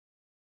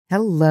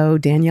Hello,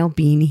 Danielle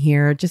Bean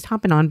here. Just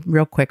hopping on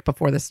real quick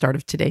before the start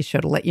of today's show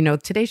to let you know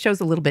today's show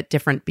is a little bit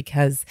different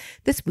because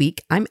this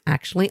week I'm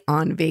actually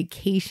on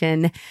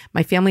vacation.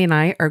 My family and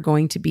I are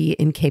going to be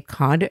in Cape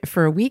Cod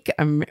for a week.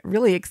 I'm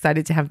really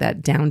excited to have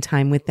that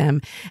downtime with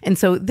them. And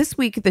so this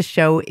week the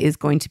show is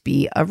going to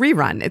be a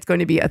rerun. It's going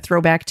to be a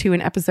throwback to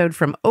an episode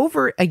from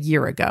over a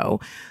year ago.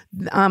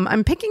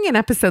 I'm picking an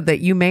episode that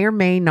you may or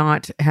may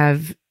not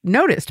have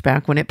noticed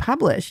back when it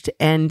published,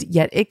 and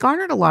yet it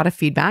garnered a lot of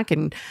feedback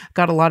and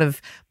got a lot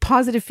of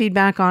positive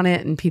feedback on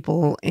it, and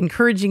people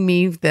encouraging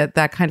me that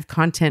that kind of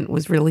content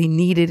was really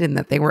needed and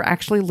that they were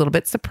actually a little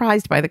bit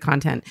surprised by the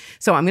content.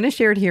 So I'm going to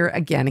share it here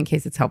again in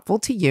case it's helpful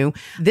to you.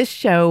 This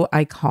show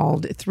I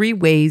called 3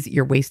 Ways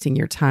You're Wasting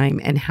Your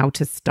Time and How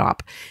to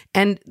Stop.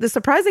 And the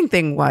surprising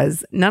thing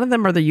was none of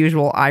them are the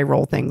usual eye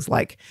roll things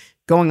like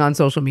going on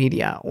social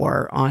media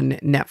or on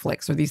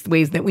Netflix, or these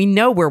ways that we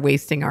know we're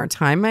wasting our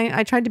time.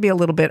 I tried to be a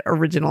little bit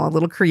original, a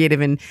little creative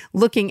in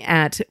looking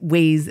at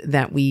ways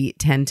that we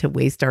tend to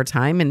waste our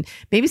time and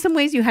maybe some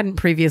ways you hadn't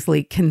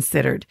previously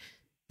considered.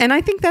 And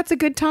I think that's a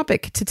good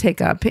topic to take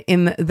up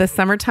in the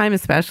summertime,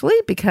 especially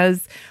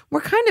because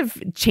we're kind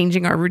of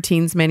changing our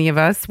routines. Many of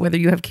us, whether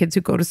you have kids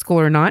who go to school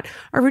or not,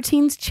 our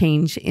routines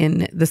change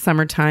in the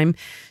summertime.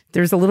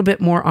 There's a little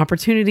bit more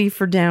opportunity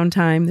for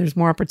downtime. There's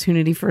more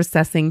opportunity for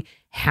assessing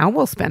how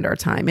we'll spend our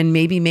time and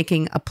maybe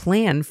making a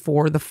plan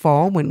for the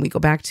fall when we go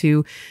back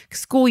to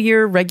school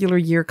year, regular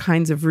year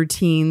kinds of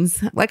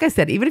routines. Like I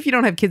said, even if you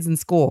don't have kids in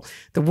school,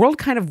 the world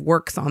kind of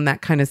works on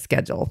that kind of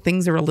schedule.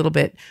 Things are a little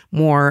bit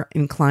more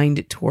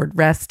inclined toward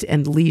rest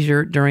and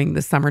leisure during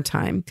the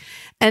summertime.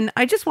 And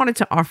I just wanted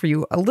to offer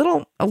you a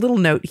little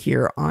note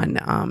here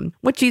on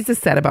what Jesus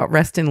said about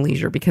rest and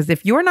leisure, because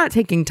if you're not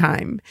taking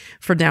time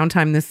for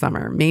downtime this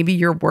summer, maybe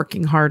you're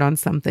working hard on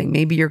something,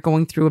 maybe you're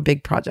going through a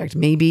big project,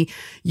 maybe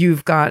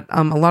you've got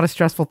a lot of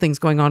stressful things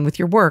going on with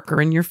your work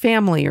or in your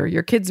family, or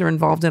your kids are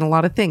involved in a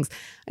lot of things.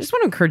 I just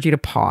want to encourage you to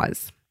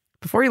pause.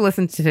 Before you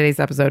listen to today's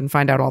episode and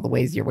find out all the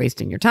ways you're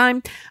wasting your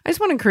time, I just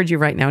want to encourage you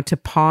right now to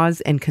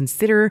pause and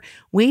consider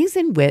ways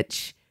in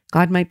which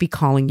God might be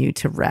calling you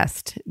to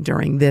rest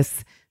during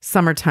this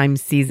summertime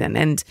season.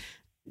 And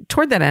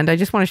toward that end, I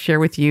just want to share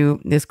with you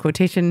this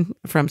quotation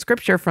from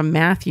Scripture from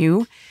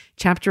Matthew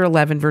chapter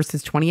 11,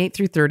 verses 28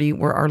 through 30,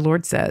 where our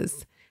Lord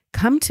says,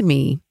 "Come to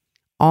me,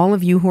 all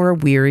of you who are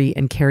weary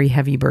and carry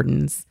heavy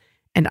burdens,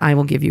 and I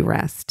will give you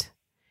rest.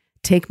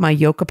 Take my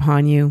yoke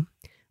upon you.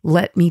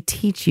 Let me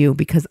teach you,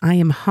 because I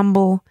am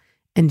humble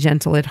and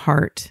gentle at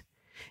heart,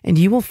 and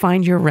you will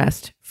find your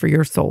rest for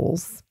your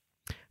souls.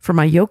 For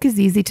my yoke is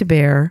easy to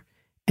bear,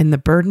 and the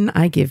burden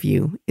I give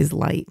you is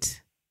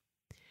light."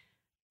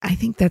 I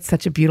think that's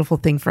such a beautiful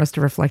thing for us to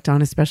reflect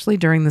on, especially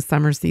during the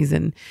summer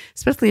season,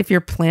 especially if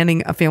you're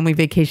planning a family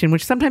vacation,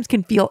 which sometimes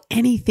can feel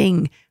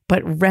anything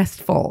but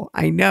restful.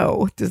 I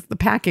know, just the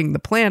packing, the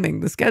planning,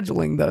 the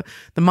scheduling,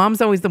 the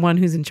mom's always the one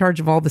who's in charge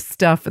of all the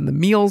stuff and the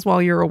meals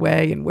while you're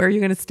away and where you're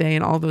going to stay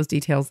and all those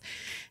details.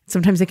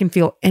 Sometimes it can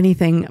feel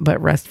anything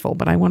but restful,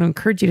 but I want to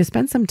encourage you to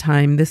spend some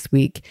time this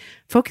week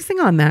focusing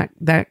on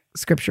that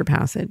scripture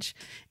passage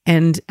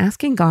and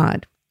asking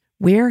God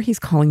where he's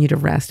calling you to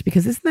rest,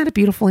 because isn't that a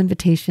beautiful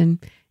invitation?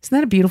 Isn't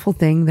that a beautiful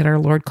thing that our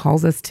Lord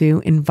calls us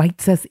to,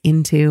 invites us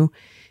into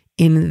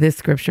in this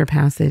scripture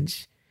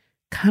passage?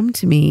 Come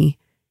to me,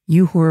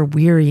 you who are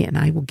weary, and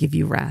I will give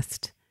you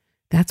rest.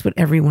 That's what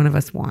every one of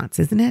us wants,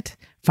 isn't it?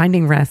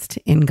 Finding rest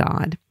in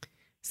God.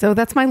 So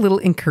that's my little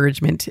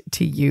encouragement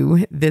to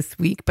you this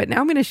week. But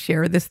now I'm going to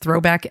share this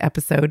throwback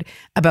episode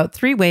about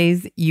 3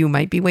 ways you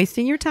might be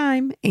wasting your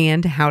time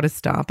and how to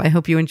stop. I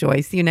hope you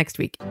enjoy. See you next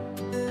week.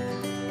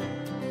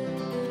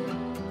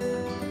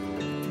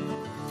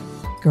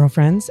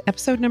 Girlfriends,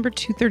 episode number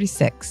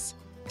 236,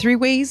 3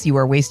 ways you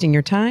are wasting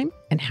your time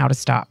and how to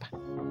stop.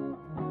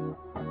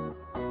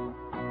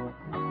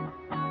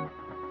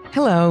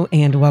 Hello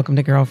and welcome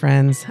to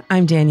Girlfriends.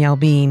 I'm Danielle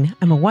Bean.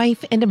 I'm a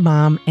wife and a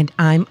mom, and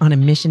I'm on a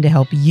mission to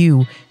help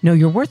you know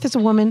your worth as a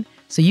woman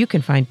so you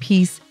can find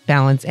peace,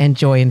 balance, and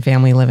joy in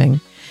family living.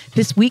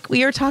 This week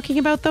we are talking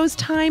about those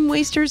time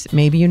wasters.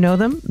 Maybe you know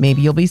them,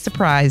 maybe you'll be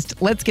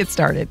surprised. Let's get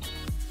started.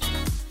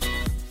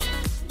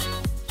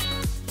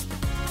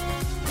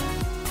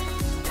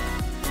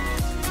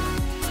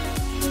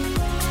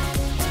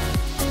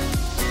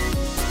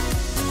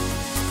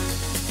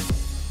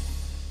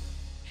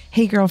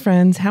 Hey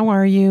girlfriends, how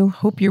are you?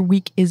 Hope your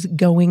week is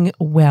going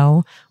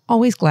well.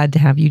 Always glad to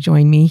have you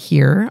join me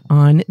here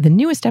on the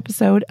newest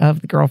episode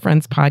of the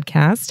Girlfriends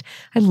podcast.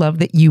 I love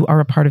that you are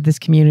a part of this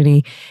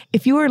community.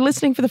 If you are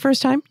listening for the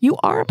first time, you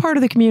are a part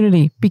of the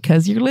community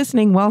because you're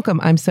listening.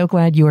 Welcome. I'm so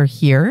glad you are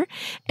here.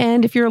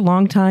 And if you're a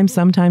long time,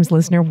 sometimes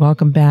listener,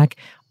 welcome back.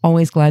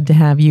 Always glad to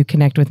have you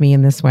connect with me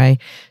in this way.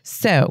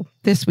 So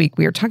this week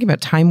we are talking about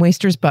time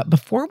wasters, but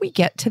before we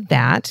get to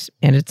that,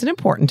 and it's an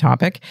important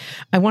topic,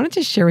 I wanted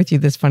to share with you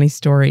this funny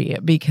story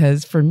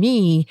because for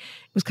me,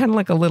 it was kind of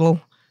like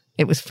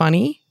it was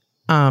funny,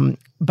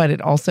 but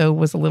it also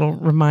was a little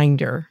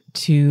reminder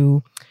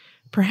to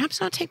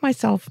perhaps not take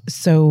myself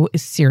so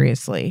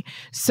seriously.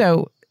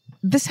 So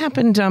this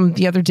happened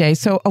the other day.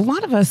 So a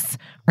lot of us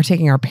are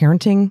taking our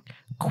parenting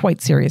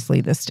quite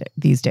seriously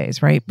these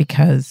days, right?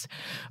 Because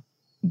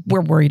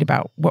we're worried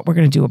about what we're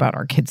going to do about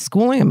our kids'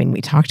 schooling. I mean,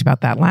 we talked about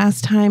that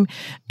last time,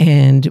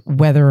 and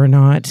whether or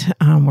not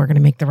we're going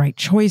to make the right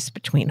choice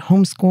between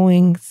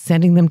homeschooling,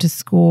 sending them to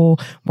school.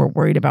 We're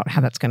worried about how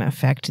that's going to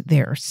affect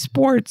their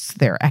sports,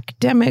 their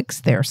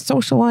academics, their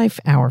social life,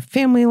 our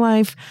family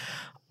life,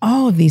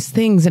 all of these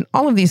things. And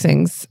all of these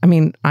things, I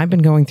mean, I've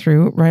been going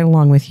through right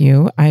along with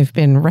you. I've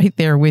been right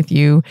there with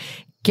you,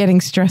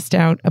 getting stressed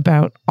out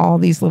about all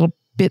these little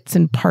bits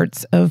and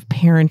parts of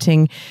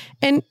parenting.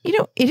 And,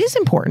 it is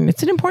important.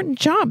 It's an important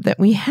job that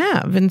we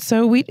have. And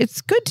so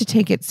it's good to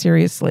take it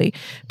seriously.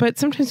 But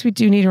sometimes we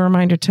do need a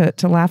reminder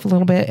to laugh a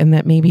little bit, and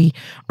that maybe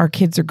our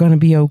kids are going to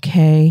be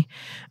okay.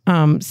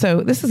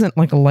 So this isn't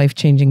like a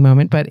life-changing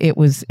moment, but it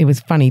was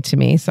funny to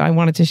me. So I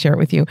wanted to share it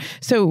with you.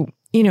 So,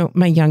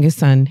 my youngest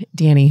son,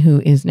 Danny,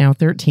 who is now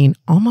 13,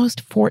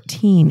 almost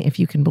 14, if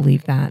you can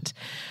believe that,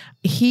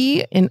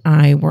 he and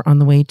I were on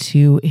the way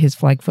to his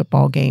flag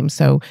football game.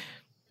 So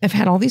I've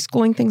had all these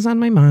schooling things on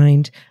my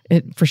mind.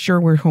 For sure,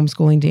 we're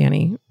homeschooling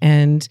Danny.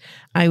 And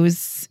I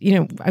was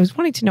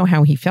wanting to know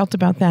how he felt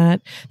about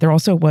that. There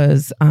also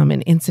was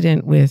an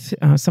incident with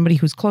somebody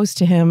who's close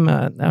to him,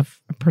 a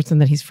person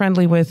that he's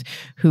friendly with,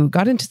 who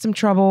got into some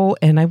trouble.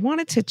 And I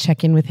wanted to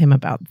check in with him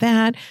about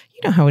that.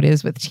 You know how it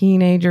is with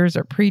teenagers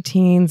or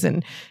preteens,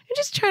 and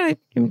just trying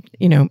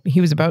to, he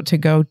was about to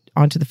go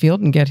onto the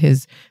field and get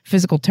his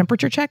physical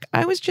temperature check.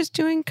 I was just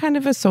doing kind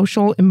of a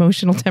social,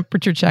 emotional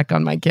temperature check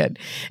on my kid.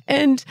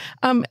 And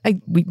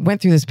we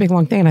went through this big,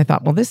 long thing. And I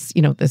thought, well, this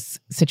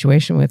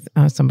situation with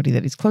somebody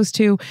that he's close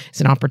to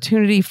is an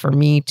opportunity for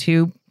me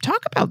to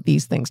talk about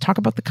these things, talk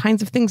about the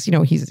kinds of things,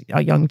 he's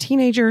a young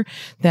teenager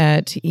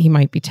that he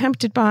might be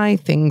tempted by,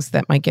 things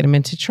that might get him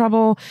into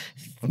trouble,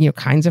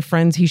 kinds of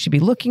friends he should be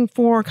looking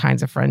for,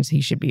 kinds of friends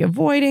he should be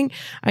avoiding.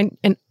 And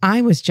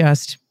I was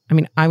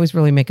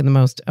really making the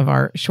most of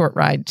our short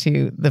ride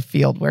to the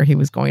field where he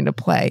was going to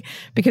play.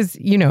 Because,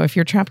 if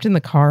you're trapped in the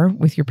car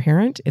with your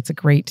parent,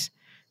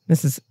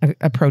 this is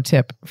a pro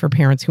tip for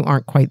parents who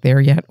aren't quite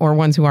there yet, or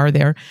ones who are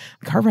there.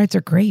 Car rides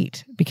are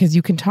great because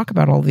you can talk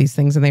about all these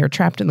things and they are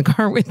trapped in the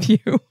car with you,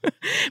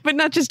 but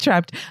not just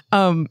trapped.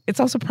 It's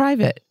also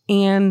private,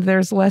 and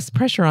there's less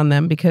pressure on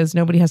them because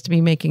nobody has to be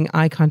making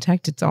eye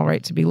contact. It's all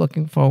right to be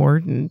looking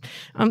forward. And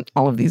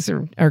all of these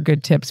are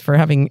good tips for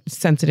having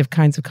sensitive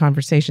kinds of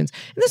conversations.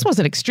 And this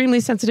wasn't extremely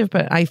sensitive,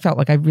 but I felt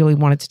like I really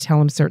wanted to tell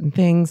him certain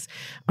things,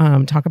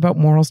 talk about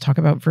morals, talk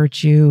about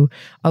virtue,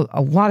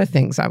 a lot of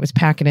things I was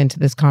packing into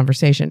this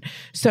conversation.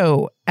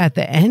 So at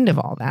the end of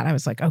all that, I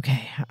was like,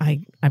 okay,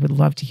 I would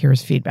love to hear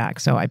his feedback.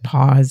 So I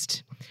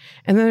paused.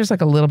 And then there's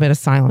like a little bit of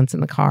silence in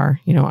the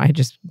car. I had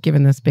just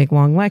given this big,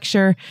 long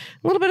lecture,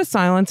 a little bit of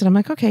silence. And I'm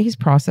like, okay, he's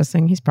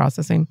processing.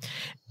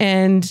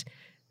 And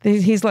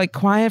he's like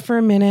quiet for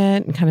a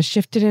minute and kind of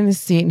shifted in his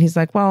seat. And he's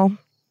like, well,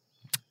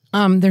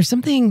 there's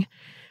something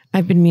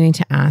I've been meaning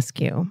to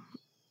ask you.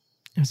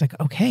 I was like,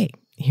 okay,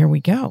 here we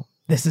go.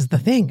 This is the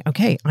thing.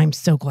 Okay, I'm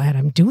so glad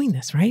I'm doing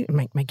this, right?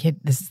 My kid,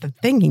 this is the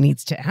thing he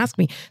needs to ask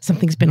me.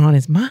 Something's been on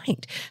his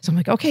mind. So I'm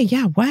like, okay,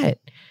 yeah, what?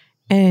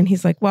 And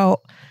he's like,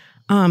 well,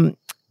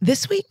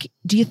 this week,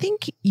 do you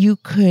think you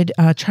could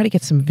try to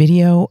get some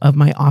video of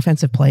my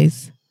offensive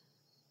plays?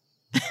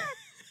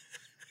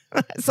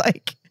 It's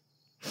like,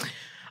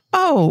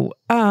 oh,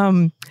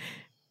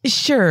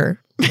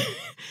 sure.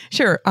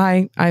 Sure.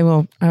 I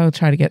will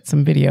try to get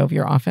some video of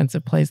your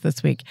offensive plays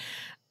this week.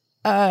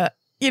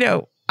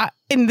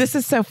 And this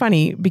is so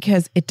funny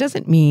because it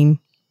doesn't mean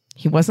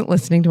he wasn't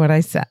listening to what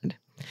I said.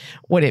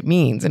 What it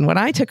means and what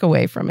I took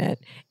away from it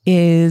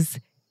is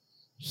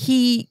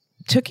he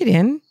took it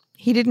in.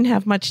 He didn't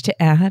have much to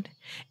add,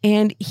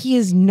 and he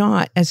is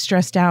not as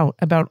stressed out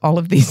about all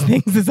of these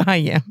things as I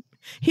am.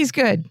 He's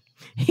good.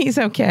 He's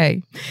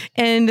okay.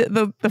 And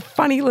the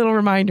funny little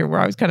reminder where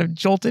I was kind of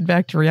jolted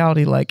back to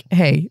reality, like,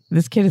 hey,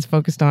 this kid is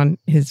focused on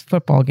his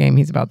football game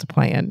he's about to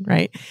play in,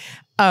 right?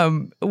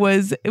 It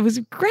was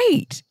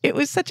great. It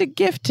was such a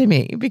gift to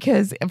me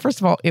because, first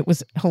of all, it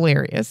was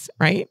hilarious,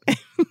 right?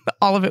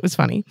 All of it was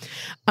funny.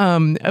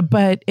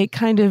 But it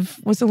kind of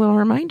was a little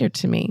reminder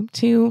to me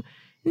to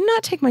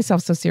not take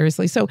myself so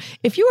seriously. So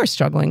if you are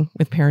struggling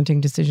with parenting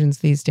decisions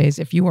these days,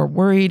 if you are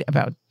worried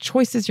about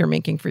choices you're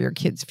making for your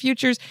kids'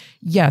 futures,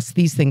 yes,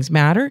 these things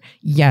matter.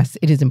 Yes,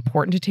 it is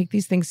important to take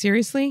these things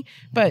seriously.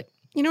 But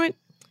you know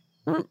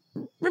what?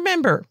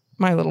 Remember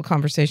my little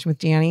conversation with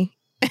Danny.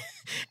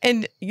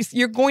 And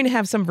you're going to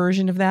have some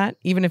version of that,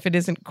 even if it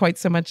isn't quite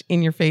so much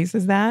in your face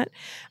as that.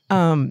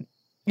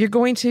 You're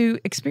going to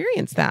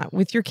experience that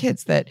with your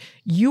kids, that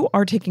you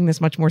are taking this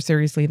much more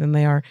seriously than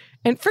they are,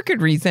 and for good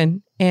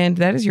reason. And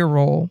that is your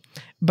role.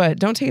 But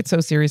don't take it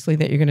so seriously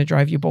that you're going to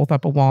drive you both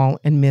up a wall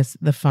and miss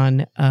the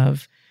fun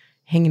of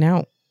hanging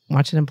out,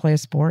 watching them play a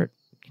sport,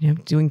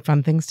 doing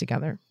fun things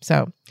together.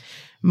 So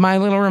my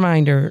little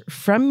reminder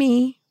from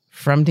me,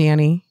 from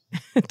Danny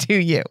to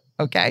you.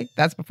 Okay.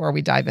 That's before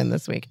we dive in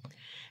this week.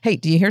 Hey,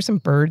 do you hear some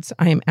birds?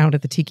 I am out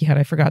at the Tiki Hut.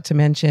 I forgot to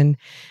mention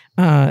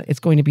It's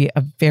going to be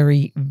a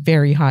very,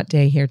 very hot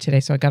day here today.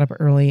 So I got up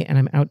early and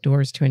I'm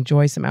outdoors to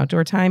enjoy some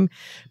outdoor time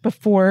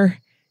before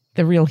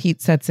the real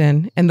heat sets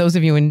in. And those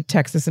of you in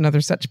Texas and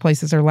other such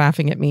places are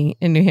laughing at me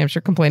in New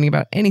Hampshire complaining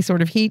about any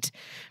sort of heat.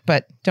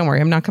 But don't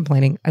worry, I'm not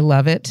complaining. I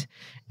love it.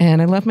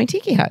 And I love my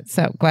tiki hut.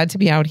 So glad to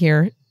be out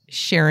here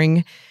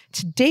sharing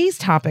today's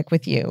topic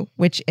with you,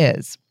 which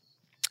is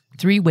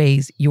 3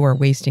 ways you are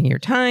wasting your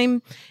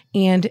time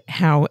and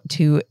how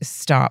to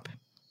stop.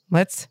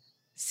 Let's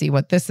see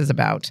what this is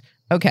about.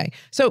 Okay.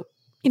 So,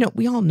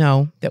 we all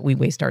know that we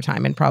waste our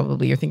time, and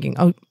probably you're thinking,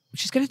 oh,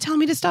 she's going to tell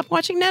me to stop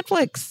watching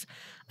Netflix.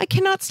 I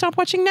cannot stop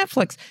watching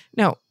Netflix.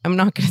 No, I'm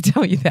not going to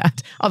tell you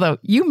that. Although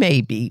you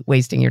may be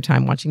wasting your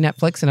time watching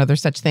Netflix and other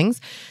such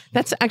things.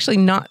 That's actually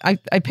not, I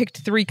picked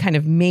 3 kind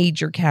of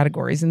major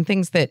categories and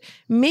things that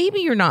maybe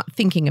you're not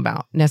thinking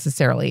about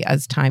necessarily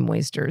as time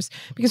wasters.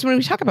 Because when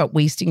we talk about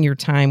wasting your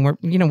time,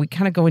 we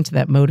kind of go into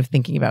that mode of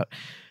thinking about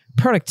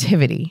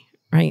productivity,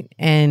 right?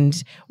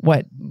 And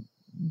what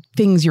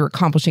things you're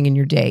accomplishing in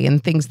your day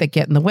and things that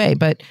get in the way.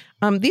 But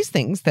these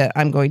things that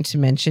I'm going to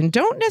mention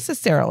don't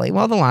necessarily,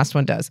 well, the last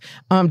one does,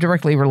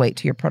 directly relate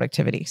to your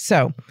productivity.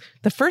 So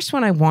the first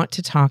one I want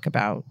to talk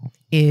about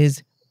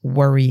is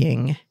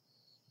worrying.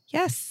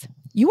 Yes,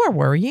 you are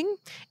worrying,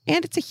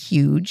 and it's a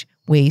huge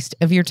waste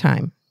of your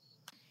time.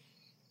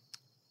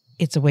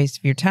 It's a waste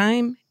of your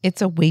time.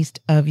 It's a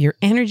waste of your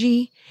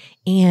energy.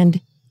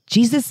 And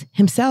Jesus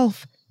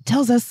himself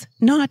tells us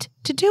not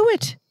to do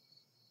it,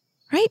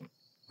 right?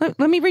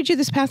 Let me read you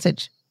this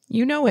passage.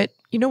 You know it.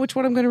 You know which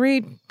one I'm going to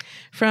read.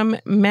 From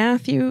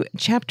Matthew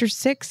chapter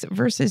 6,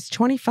 verses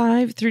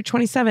 25 through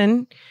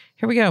 27.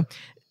 Here we go.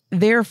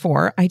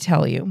 Therefore, I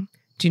tell you,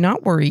 do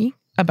not worry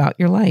about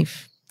your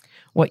life,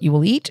 what you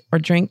will eat or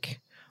drink,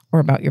 or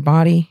about your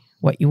body,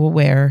 what you will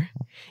wear.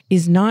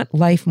 Is not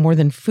life more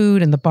than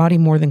food and the body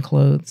more than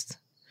clothes?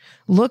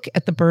 Look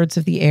at the birds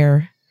of the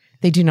air.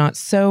 They do not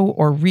sow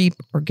or reap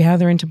or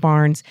gather into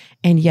barns,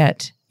 and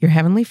yet your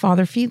heavenly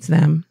Father feeds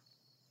them.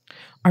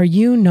 Are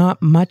you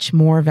not much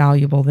more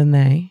valuable than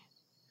they?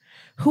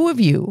 Who of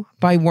you,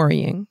 by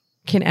worrying,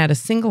 can add a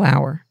single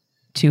hour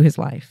to his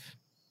life?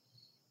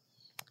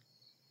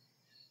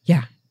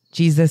 Yeah,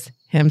 Jesus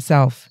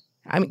himself.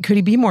 I mean, could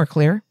he be more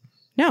clear?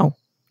 No,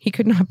 he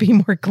could not be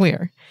more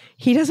clear.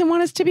 He doesn't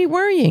want us to be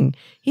worrying.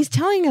 He's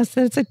telling us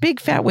that it's a big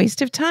fat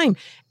waste of time.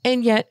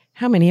 And yet,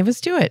 how many of us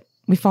do it?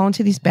 We fall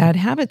into these bad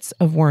habits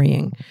of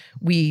worrying.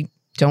 We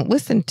don't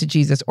listen to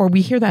Jesus, or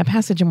we hear that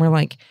passage and we're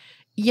like,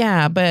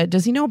 yeah, but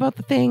does he know about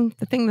the thing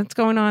that's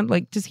going on?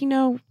 Like, does he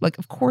know? Like,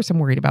 of course I'm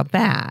worried about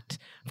that.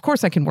 Of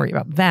course I can worry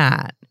about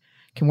that.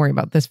 I can worry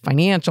about this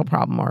financial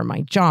problem or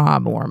my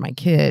job or my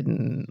kid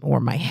or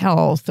my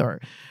health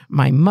or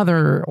my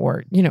mother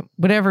or,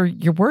 whatever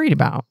you're worried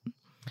about.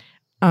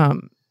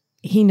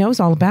 He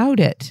knows all about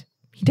it.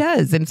 He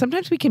does. And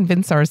sometimes we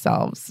convince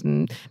ourselves,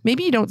 and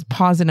maybe you don't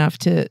pause enough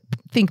to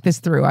think this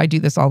through. I do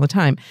this all the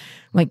time.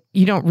 Like,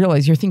 you don't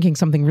realize you're thinking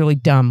something really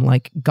dumb,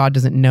 like God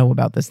doesn't know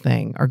about this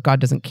thing, or God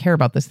doesn't care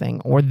about this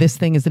thing, or this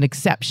thing is an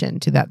exception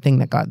to that thing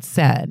that God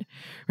said,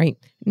 right?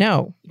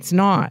 No, it's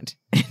not.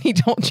 He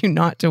told you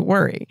not to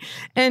worry.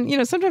 And,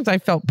 sometimes I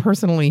felt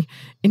personally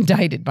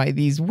indicted by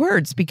these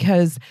words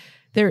because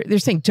they're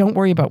saying, don't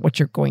worry about what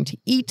you're going to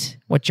eat,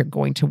 what you're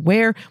going to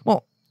wear.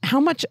 Well, how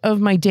much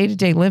of my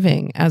day-to-day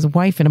living as a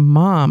wife and a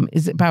mom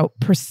is about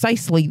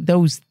precisely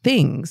those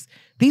things?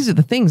 These are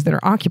the things that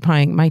are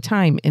occupying my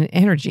time and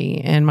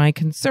energy, and my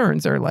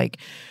concerns are like,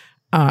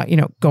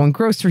 going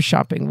grocery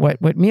shopping.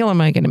 What meal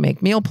am I going to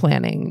make? Meal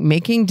planning,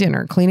 making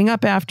dinner, cleaning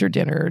up after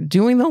dinner,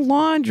 doing the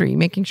laundry,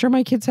 making sure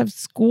my kids have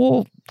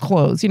school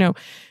clothes,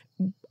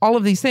 all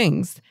of these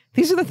things.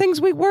 These are the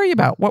things we worry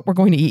about, what we're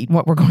going to eat,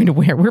 what we're going to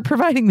wear. We're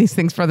providing these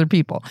things for other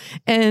people.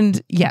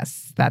 And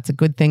yes, that's a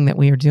good thing that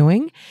we are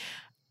doing.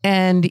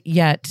 And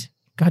yet,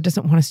 God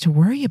doesn't want us to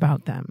worry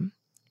about them.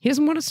 He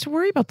doesn't want us to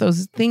worry about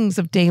those things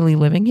of daily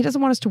living. He doesn't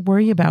want us to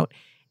worry about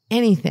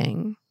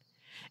anything.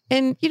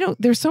 And,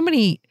 there's so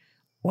many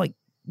like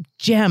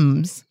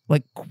gems,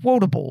 like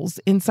quotables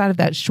inside of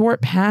that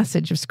short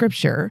passage of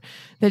scripture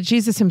that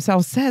Jesus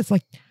himself says,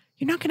 like,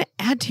 you're not going to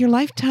add to your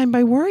lifetime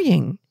by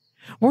worrying.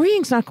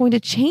 Worrying's not going to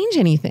change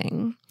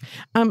anything.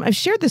 I've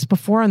shared this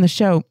before on the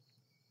show,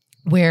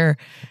 where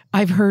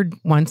I've heard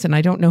once, and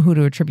I don't know who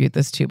to attribute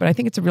this to, but I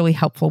think it's a really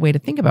helpful way to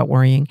think about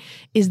worrying,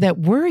 is that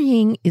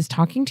worrying is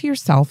talking to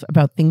yourself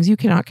about things you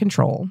cannot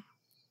control,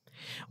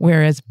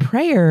 whereas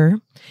prayer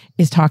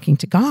is talking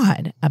to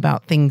God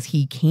about things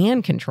he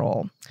can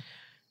control.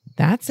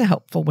 That's a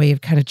helpful way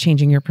of kind of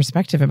changing your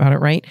perspective about it,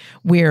 right?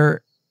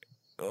 Where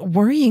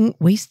worrying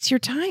wastes your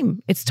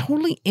time. It's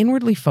totally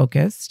inwardly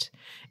focused,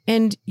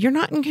 and you're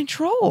not in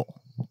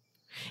control.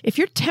 If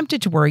you're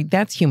tempted to worry,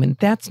 that's human.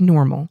 That's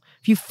normal.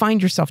 If you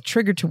find yourself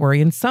triggered to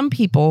worry, and some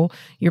people,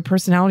 your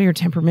personality or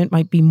temperament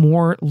might be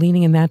more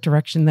leaning in that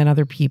direction than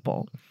other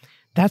people,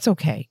 that's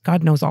okay.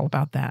 God knows all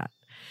about that.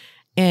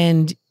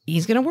 And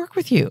he's going to work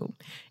with you.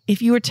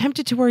 If you are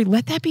tempted to worry,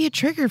 let that be a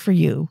trigger for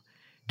you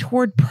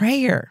toward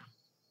prayer,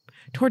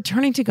 toward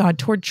turning to God,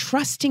 toward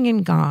trusting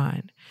in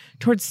God,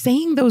 toward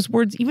saying those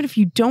words, even if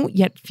you don't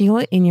yet feel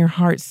it in your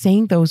heart,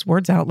 saying those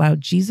words out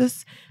loud.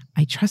 Jesus,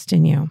 I trust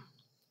in you.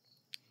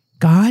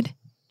 God,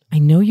 I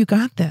know you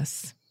got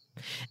this.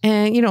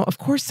 And, of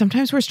course,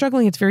 sometimes we're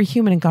struggling. It's very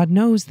human, and God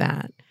knows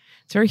that.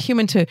 It's very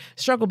human to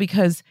struggle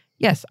because,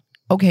 yes,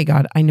 okay,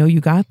 God, I know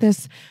you got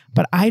this,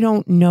 but I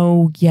don't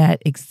know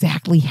yet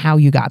exactly how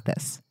you got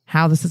this,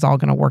 how this is all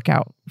going to work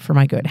out for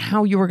my good,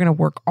 how you are going to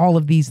work all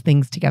of these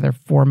things together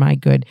for my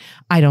good.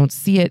 I don't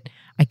see it.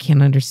 I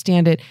can't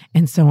understand it.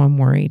 And so I'm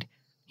worried.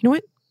 You know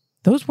what?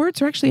 Those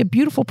words are actually a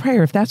beautiful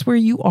prayer. If that's where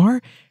you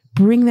are,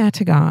 bring that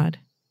to God.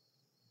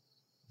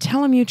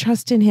 Tell him you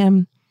trust in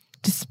him,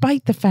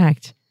 despite the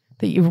fact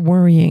that you're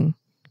worrying,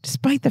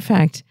 despite the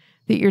fact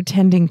that you're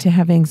tending to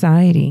have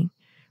anxiety.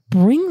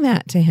 Bring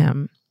that to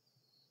him.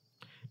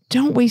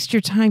 Don't waste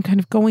your time kind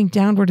of going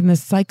downward in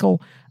this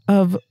cycle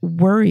of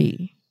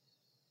worry.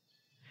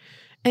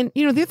 And,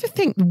 the other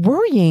thing,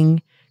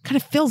 worrying kind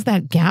of fills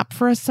that gap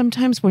for us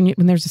sometimes when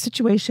there's a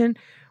situation.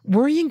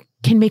 Worrying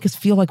can make us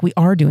feel like we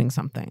are doing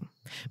something.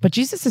 But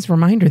Jesus'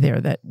 reminder there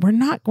that we're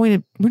not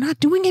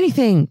doing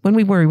anything when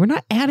we worry. We're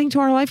not adding to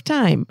our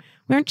lifetime.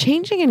 We aren't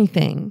changing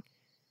anything.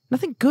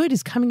 Nothing good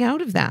is coming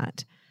out of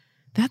that.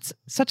 That's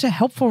such a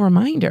helpful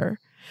reminder,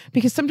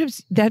 because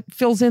sometimes that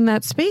fills in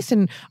that space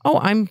and,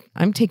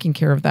 I'm taking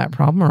care of that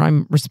problem, or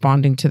I'm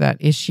responding to that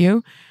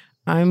issue.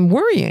 I'm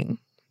worrying.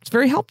 It's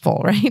very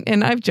helpful, right?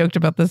 And I've joked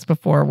about this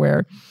before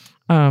where,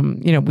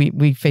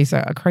 we face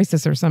a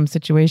crisis or some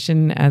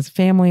situation as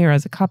family or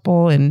as a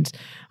couple. And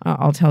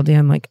I'll tell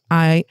Dan, like,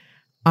 I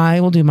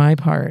will do my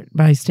part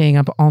by staying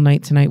up all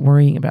night tonight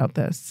worrying about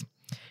this.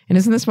 And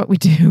isn't this what we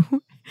do?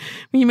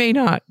 You may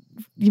not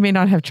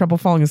have trouble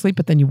falling asleep,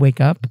 but then you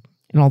wake up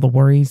and all the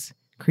worries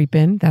creep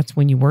in. That's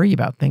when you worry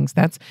about things.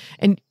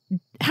 And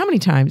how many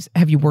times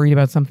have you worried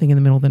about something in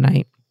the middle of the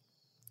night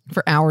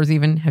for hours,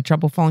 even had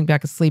trouble falling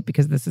back asleep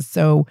because this is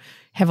so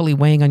heavily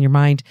weighing on your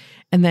mind?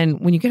 And then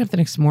when you get up the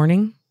next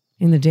morning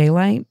in the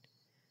daylight,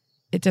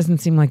 it doesn't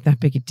seem like that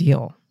big a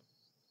deal.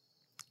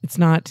 It's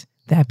not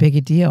that big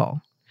a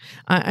deal.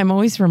 I'm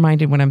always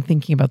reminded when I'm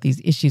thinking about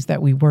these issues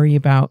that we worry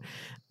about,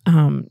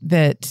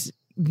 that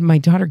my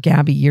daughter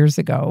Gabby years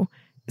ago,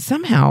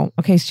 somehow,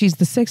 she's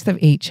the sixth of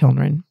 8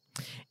 children,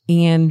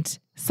 and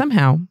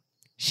somehow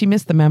she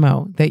missed the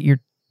memo that your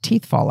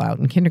teeth fall out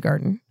in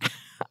kindergarten.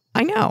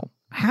 I know.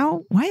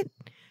 How? What?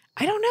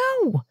 I don't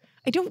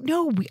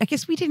know. I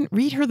guess we didn't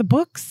read her the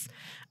books.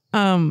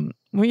 The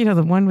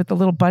one with the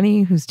little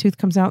bunny whose tooth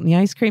comes out in the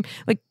ice cream.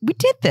 Like, we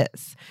did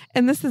this.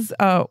 And this is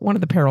one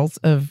of the perils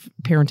of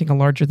parenting a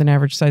larger than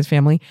average size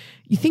family.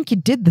 You think you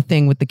did the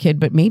thing with the kid,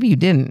 but maybe you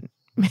didn't.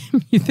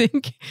 You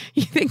think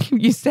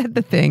you said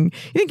the thing.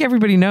 You think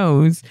everybody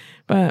knows,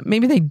 but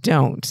maybe they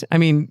don't. I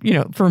mean,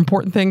 for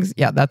important things,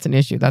 yeah, that's an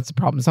issue. That's a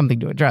problem, something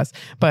to address.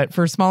 But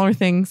for smaller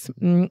things,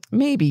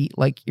 maybe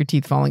like your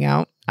teeth falling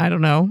out, I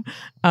don't know,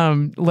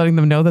 letting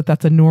them know that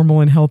that's a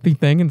normal and healthy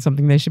thing and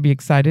something they should be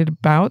excited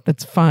about.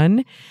 That's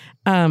fun.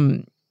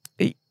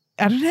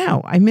 I don't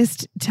know. I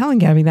missed telling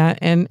Gabby that.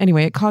 And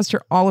anyway, it caused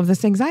her all of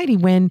this anxiety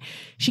when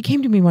she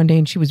came to me one day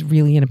and she was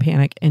really in a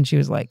panic and she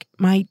was like,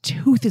 my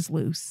tooth is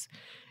loose.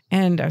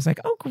 And I was like,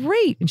 oh,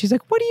 great. And she's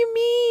like, what do you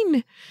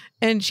mean?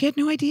 And she had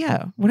no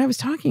idea what I was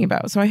talking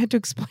about. So I had to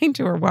explain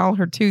to her while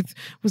her tooth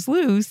was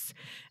loose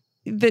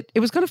that it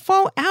was going to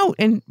fall out.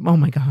 And oh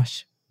my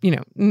gosh,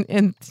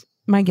 and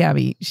my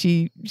Gabby,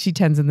 she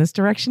tends in this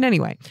direction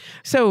anyway.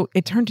 So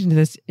it turned into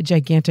this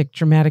gigantic,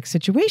 dramatic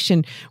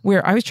situation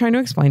where I was trying to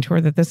explain to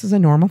her that this is a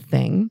normal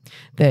thing,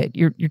 that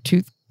your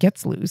tooth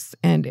gets loose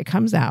and it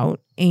comes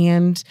out,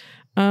 and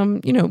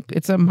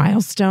it's a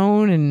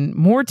milestone, and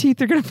more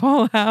teeth are going to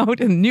fall out,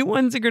 and new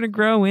ones are going to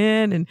grow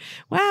in, and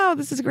wow,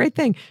 this is a great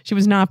thing. She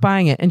was not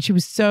buying it, and she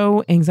was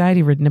so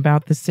anxiety ridden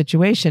about this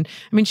situation.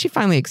 I mean, she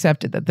finally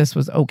accepted that this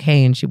was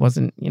okay, and she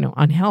wasn't,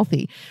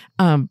 unhealthy,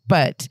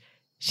 but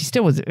she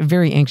still was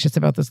very anxious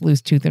about this loose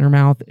tooth in her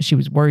mouth. She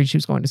was worried she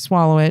was going to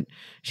swallow it.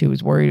 She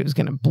was worried it was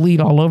going to bleed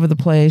all over the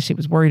place. She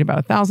was worried about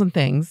 1,000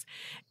 things.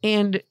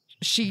 And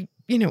she,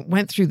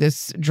 went through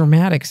this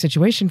dramatic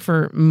situation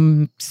for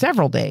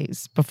several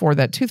days before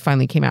that tooth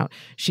finally came out.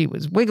 She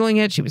was wiggling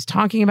it. She was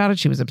talking about it.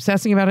 She was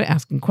obsessing about it,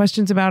 asking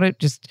questions about it,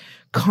 just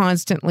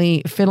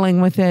constantly fiddling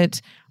with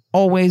it,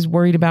 always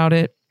worried about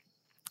it.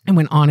 And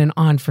went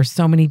on for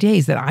so many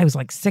days that I was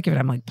like sick of it.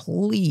 I'm like,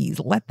 please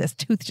let this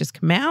tooth just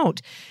come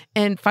out.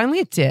 And finally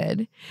it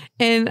did.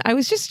 And I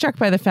was just struck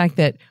by the fact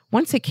that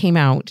once it came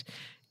out,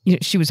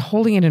 she was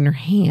holding it in her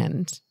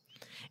hand.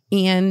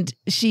 And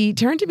she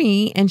turned to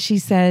me and she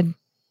said,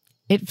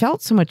 it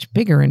felt so much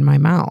bigger in my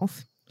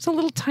mouth. It's a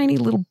little tiny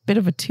little bit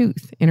of a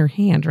tooth in her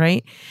hand,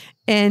 right?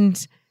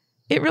 And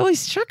it really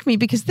struck me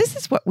because this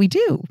is what we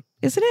do,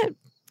 isn't it?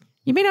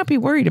 You may not be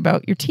worried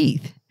about your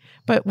teeth,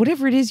 but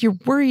whatever it is you're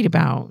worried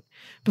about,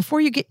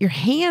 before you get your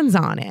hands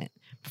on it,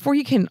 before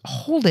you can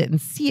hold it and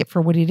see it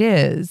for what it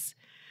is,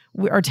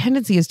 our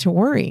tendency is to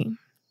worry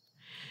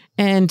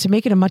and to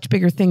make it a much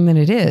bigger thing than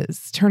it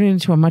is, turn it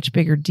into a much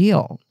bigger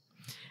deal.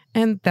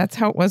 And that's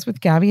how it was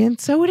with Gabby. And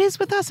so it is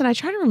with us. And I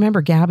try to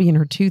remember Gabby and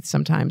her tooth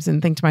sometimes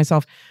and think to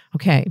myself,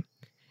 okay,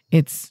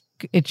 it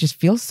just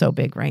feels so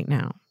big right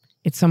now.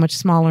 It's so much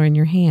smaller in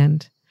your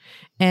hand.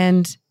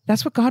 And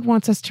that's what God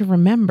wants us to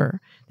remember,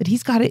 that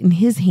he's got it in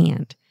his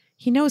hand.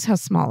 He knows how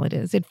small it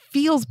is. It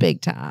feels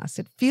big to us.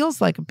 It feels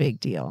like a big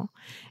deal.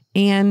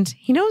 And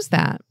he knows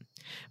that.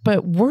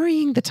 But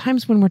worrying, the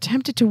times when we're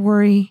tempted to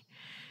worry,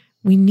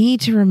 we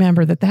need to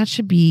remember that that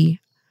should be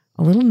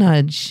a little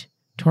nudge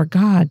toward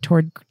God,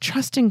 toward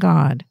trusting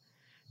God,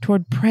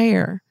 toward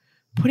prayer,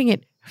 putting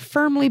it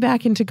firmly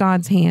back into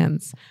God's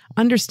hands,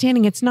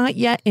 understanding it's not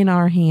yet in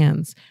our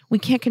hands. We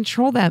can't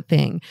control that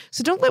thing.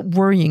 So don't let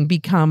worrying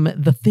become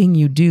the thing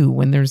you do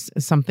when there's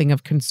something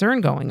of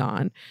concern going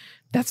on.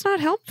 That's not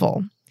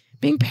helpful.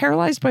 Being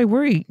paralyzed by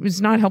worry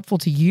is not helpful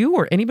to you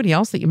or anybody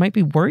else that you might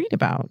be worried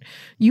about.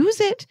 Use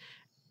it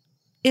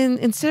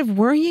instead of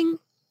worrying,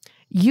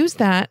 use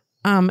that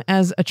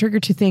as a trigger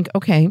to think,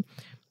 okay,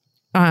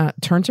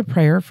 turn to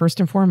prayer first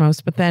and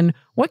foremost, but then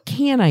what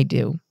can I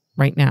do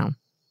right now?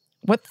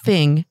 What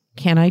thing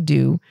can I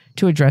do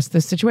to address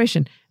this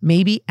situation?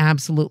 Maybe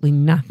absolutely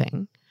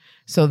nothing.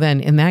 So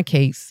then in that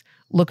case,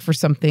 look for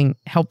something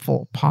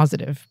helpful,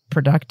 positive,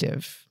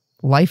 productive,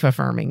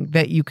 life-affirming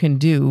that you can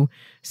do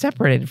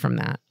separated from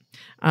that.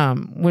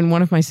 When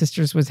one of my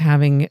sisters was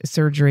having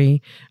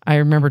surgery, I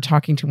remember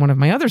talking to one of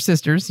my other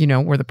sisters,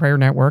 we're the prayer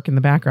network in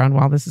the background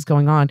while this is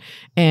going on.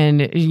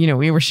 And,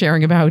 we were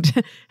sharing about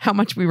how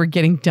much we were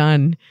getting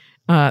done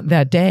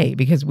that day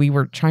because we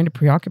were trying to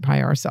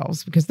preoccupy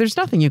ourselves because there's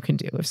nothing you can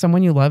do. If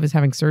someone you love is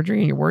having surgery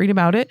and you're worried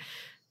about it,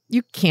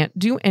 you can't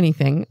do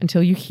anything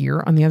until you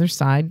hear on the other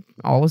side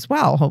all is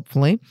well,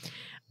 hopefully.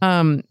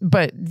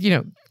 But,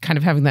 kind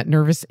of having that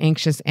nervous,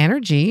 anxious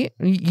energy,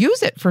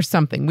 use it for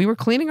something. We were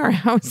cleaning our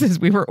houses.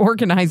 We were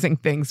organizing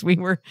things. We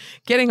were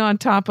getting on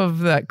top of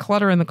the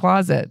clutter in the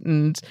closet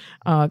and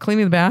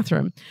cleaning the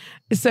bathroom.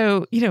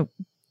 So,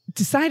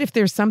 decide if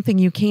there's something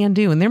you can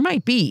do. And there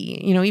might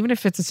be, even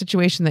if it's a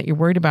situation that you're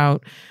worried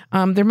about,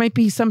 there might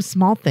be some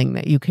small thing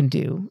that you can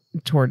do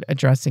toward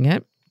addressing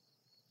it.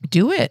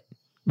 Do it.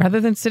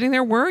 Rather than sitting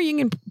there worrying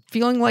and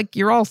feeling like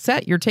you're all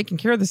set, you're taking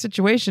care of the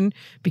situation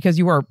because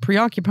you are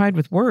preoccupied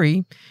with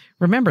worry.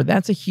 Remember,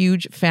 that's a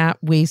huge fat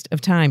waste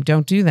of time.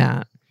 Don't do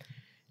that.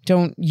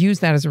 Don't use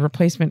that as a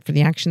replacement for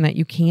the action that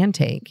you can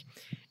take.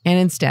 And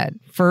instead,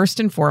 first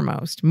and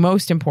foremost,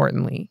 most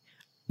importantly,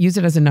 use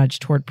it as a nudge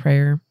toward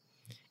prayer.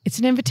 It's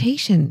an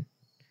invitation.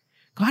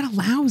 God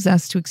allows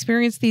us to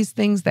experience these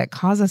things that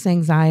cause us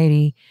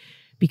anxiety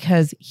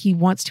because he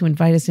wants to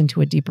invite us into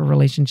a deeper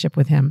relationship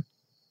with him.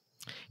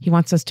 He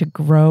wants us to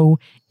grow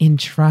in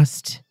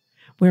trust.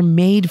 We're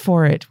made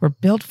for it. We're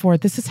built for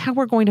it. This is how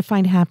we're going to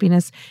find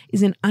happiness,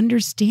 is in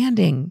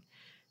understanding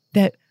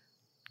that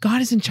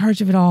God is in charge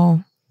of it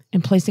all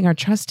and placing our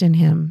trust in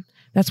him.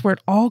 That's where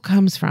it all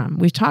comes from.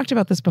 We've talked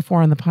about this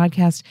before on the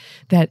podcast,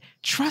 that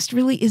trust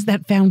really is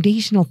that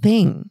foundational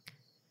thing,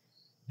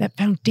 that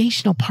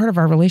foundational part of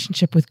our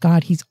relationship with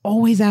God. He's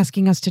always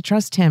asking us to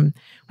trust him.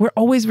 We're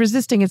always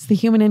resisting. It's the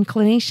human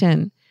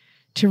inclination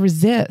to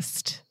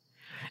resist.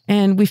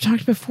 And we've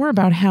talked before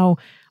about how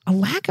a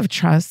lack of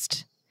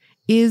trust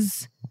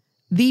is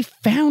the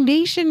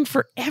foundation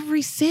for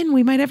every sin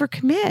we might ever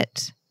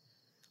commit.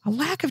 A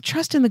lack of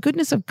trust in the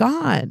goodness of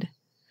God.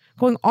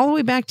 Going all the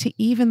way back to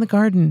Eve in the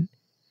garden.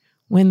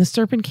 When the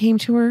serpent came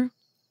to her,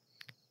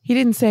 he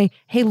didn't say,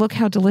 hey, look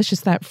how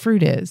delicious that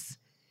fruit is.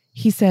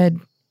 He said,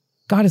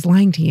 God is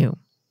lying to you.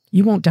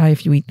 You won't die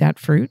if you eat that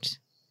fruit.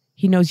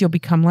 He knows you'll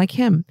become like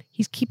him.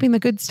 He's keeping the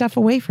good stuff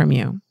away from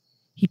you.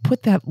 He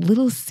put that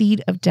little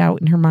seed of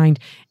doubt in her mind,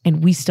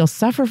 and we still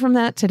suffer from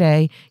that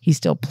today. He's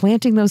still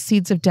planting those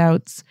seeds of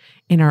doubts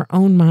in our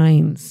own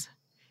minds.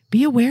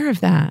 Be aware of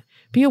that.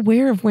 Be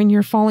aware of when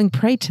you're falling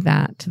prey to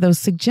that, to those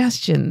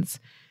suggestions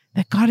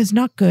that God is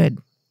not good,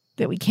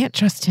 that we can't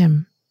trust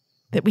him,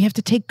 that we have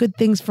to take good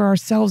things for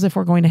ourselves if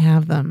we're going to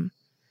have them.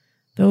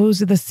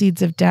 Those are the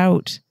seeds of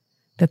doubt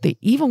that the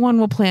evil one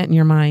will plant in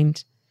your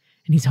mind,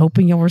 and he's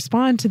hoping you'll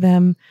respond to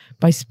them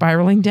by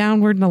spiraling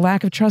downward in a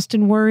lack of trust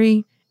and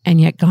worry. And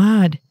yet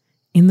God,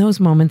 in those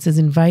moments, is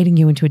inviting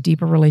you into a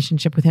deeper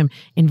relationship with him,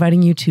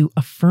 inviting you to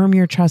affirm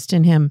your trust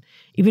in him,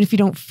 even if you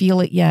don't feel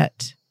it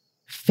yet.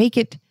 Fake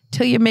it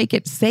till you make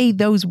it. Say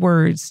those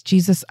words,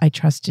 Jesus, I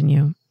trust in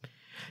you.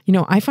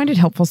 I find it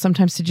helpful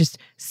sometimes to just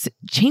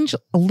change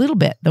a little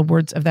bit the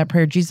words of that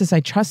prayer. Jesus,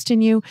 I trust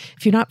in you.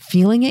 If you're not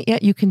feeling it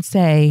yet, you can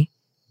say,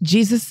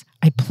 Jesus,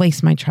 I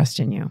place my trust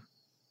in you.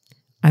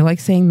 I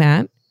like saying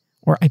that,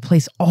 or I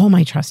place all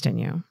my trust in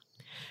you.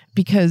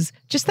 Because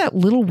just that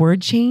little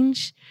word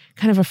change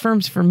kind of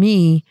affirms for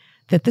me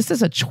that this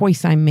is a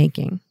choice I'm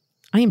making.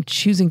 I am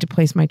choosing to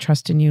place my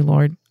trust in you,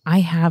 Lord.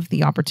 I have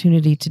the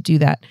opportunity to do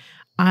that.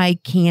 I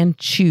can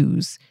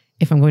choose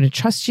if I'm going to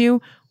trust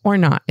you or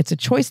not. It's a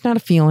choice, not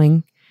a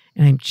feeling,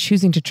 and I'm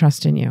choosing to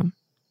trust in you.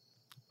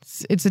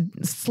 It's a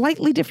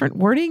slightly different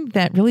wording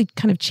that really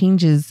kind of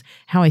changes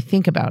how I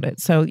think about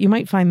it. So you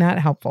might find that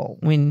helpful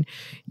when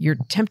you're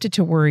tempted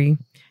to worry,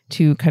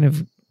 to kind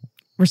of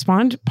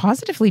respond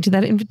positively to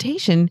that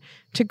invitation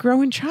to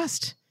grow in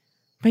trust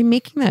by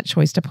making that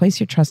choice to place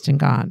your trust in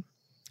God.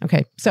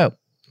 Okay, so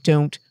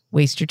don't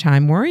waste your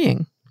time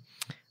worrying.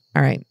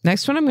 All right,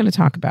 next one I'm going to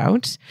talk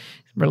about,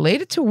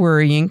 related to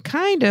worrying,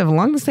 kind of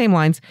along the same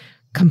lines,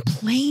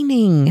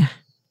 complaining.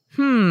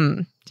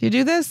 Do you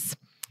do this?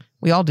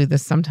 We all do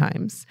this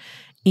sometimes.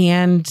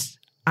 And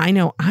I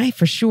know I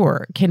for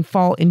sure can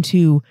fall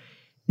into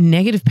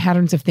negative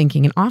patterns of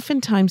thinking. And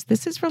oftentimes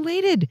this is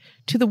related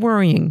to the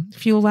worrying.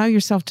 If you allow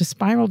yourself to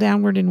spiral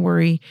downward in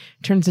worry,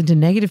 it turns into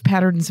negative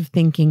patterns of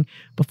thinking.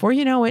 Before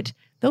you know it,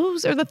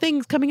 those are the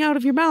things coming out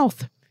of your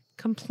mouth.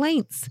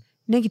 Complaints,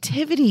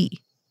 negativity,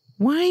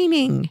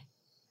 whining,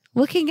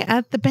 looking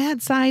at the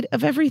bad side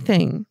of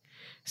everything.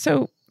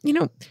 So,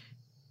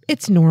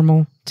 it's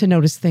normal to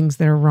notice things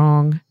that are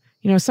wrong.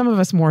 Some of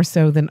us more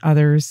so than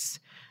others.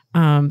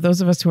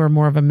 Those of us who are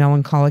more of a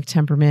melancholic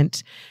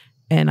temperament,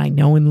 and I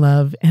know and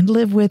love and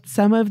live with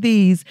some of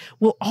these,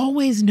 will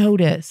always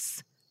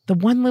notice the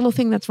one little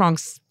thing that's wrong.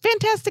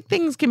 Fantastic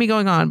things can be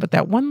going on, but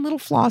that one little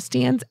flaw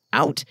stands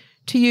out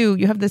to you.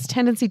 You have this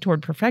tendency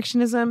toward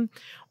perfectionism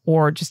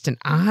or just an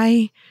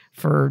eye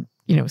for,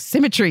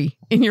 symmetry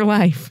in your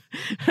life,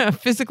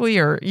 physically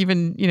or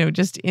even,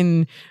 just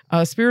in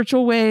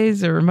spiritual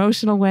ways or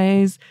emotional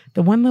ways.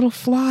 The one little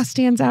flaw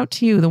stands out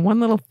to you, the one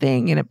little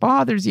thing, and it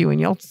bothers you, and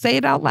you'll say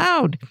it out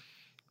loud.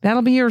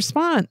 That'll be your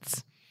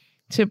response,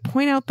 to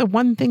point out the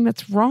one thing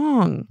that's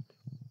wrong.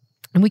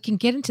 And we can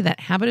get into that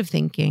habit of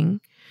thinking,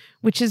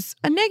 which is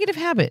a negative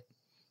habit.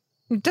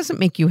 It doesn't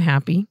make you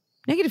happy.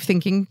 Negative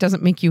thinking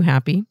doesn't make you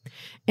happy.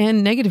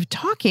 And negative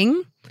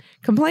talking,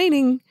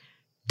 complaining,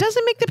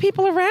 doesn't make the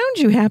people around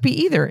you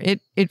happy either.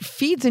 It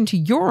feeds into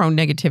your own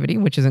negativity,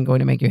 which isn't going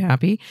to make you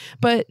happy,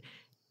 but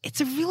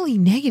it's a really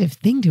negative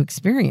thing to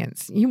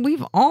experience.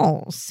 We've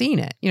all seen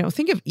it.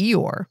 Think of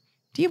Eeyore.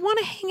 Do you want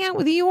to hang out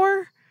with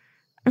Eeyore?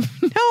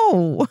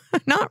 No,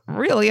 not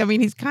really. I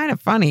mean, he's kind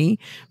of funny,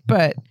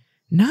 but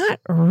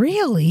not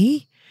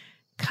really.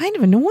 Kind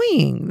of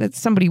annoying that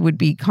somebody would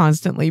be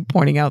constantly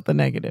pointing out the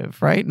negative,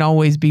 right? And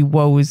always be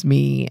woe is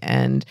me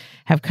and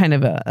have kind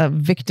of a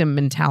victim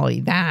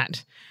mentality.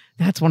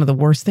 That's one of the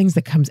worst things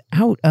that comes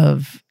out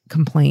of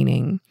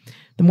complaining.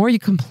 The more you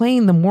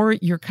complain, the more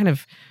you're kind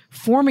of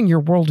forming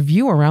your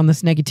worldview around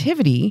this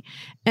negativity.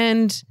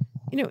 And,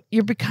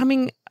 you're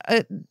becoming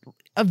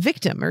a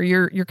victim, or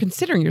you're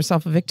considering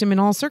yourself a victim in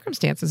all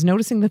circumstances,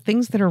 noticing the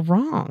things that are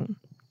wrong.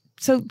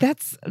 So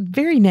that's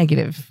very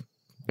negative.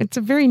 It's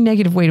a very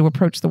negative way to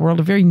approach the world,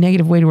 a very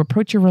negative way to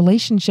approach your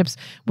relationships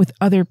with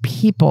other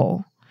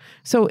people.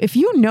 So if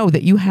you know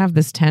that you have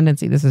this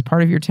tendency, this is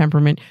part of your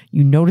temperament,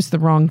 you notice the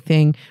wrong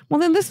thing, well,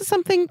 then this is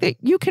something that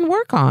you can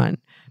work on.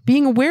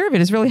 Being aware of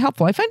it is really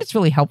helpful. I find it's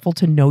really helpful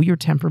to know your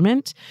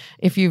temperament.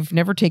 If you've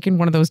never taken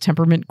one of those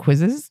temperament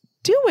quizzes,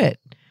 do it.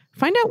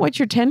 Find out what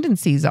your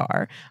tendencies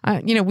are.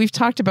 We've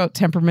talked about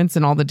temperaments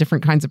and all the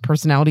different kinds of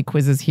personality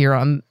quizzes here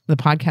on the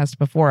podcast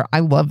before.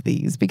 I love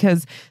these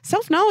because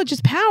self-knowledge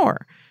is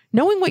power.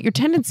 Knowing what your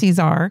tendencies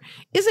are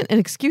isn't an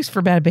excuse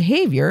for bad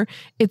behavior.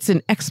 It's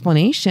an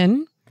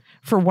explanation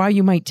for why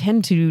you might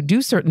tend to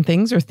do certain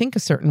things or think a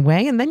certain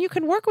way. And then you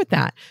can work with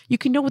that. You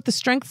can know what the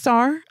strengths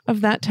are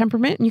of that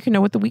temperament, and you can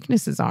know what the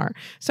weaknesses are.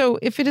 So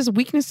if it is a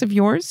weakness of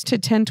yours to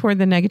tend toward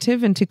the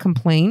negative and to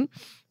complain,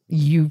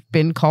 you've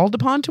been called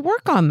upon to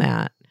work on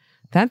that.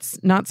 That's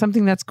not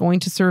something that's going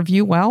to serve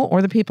you well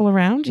or the people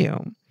around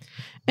you.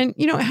 And,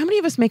 how many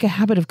of us make a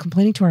habit of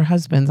complaining to our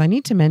husbands? I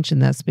need to mention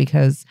this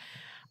because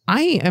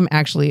I am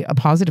actually a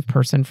positive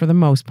person for the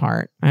most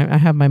part. I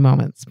have my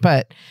moments,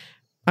 but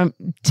I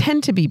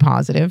tend to be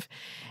positive.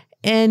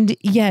 And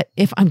yet,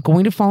 if I'm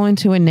going to fall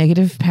into a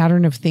negative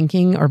pattern of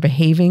thinking or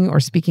behaving or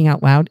speaking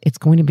out loud, it's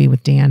going to be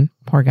with Dan,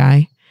 poor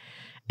guy.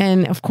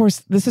 And of course,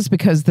 this is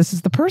because this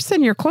is the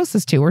person you're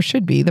closest to, or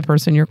should be the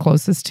person you're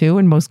closest to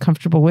and most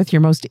comfortable with.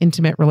 Your most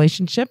intimate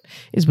relationship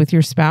is with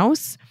your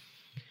spouse.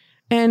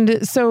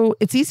 And so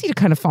it's easy to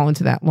kind of fall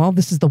into that. Well,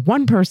 this is the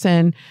one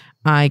person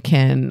I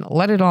can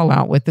let it all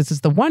out with. This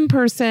is the one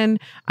person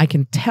I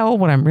can tell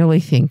what I'm really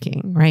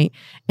thinking, right?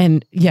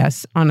 And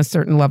yes, on a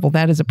certain level,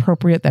 that is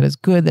appropriate. That is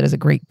good. That is a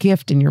great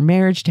gift in your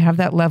marriage to have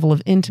that level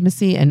of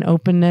intimacy and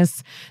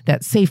openness,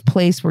 that safe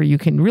place where you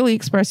can really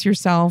express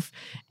yourself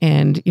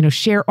and,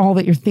 share all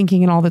that you're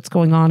thinking and all that's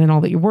going on and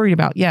all that you're worried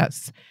about.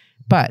 Yes,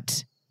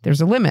 but there's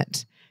a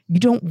limit. You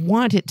don't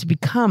want it to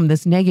become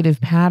this negative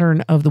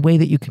pattern of the way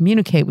that you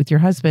communicate with your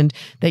husband,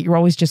 that you're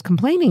always just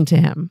complaining to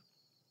him.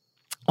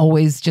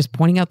 Always just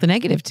pointing out the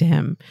negative to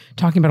him,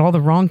 talking about all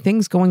the wrong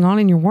things going on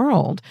in your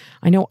world.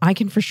 I know I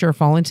can for sure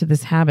fall into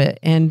this habit,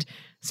 and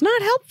it's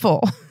not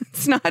helpful.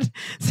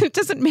 It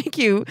doesn't make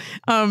you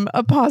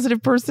a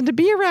positive person to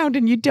be around,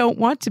 and you don't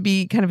want to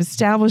be kind of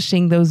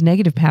establishing those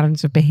negative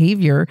patterns of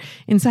behavior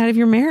inside of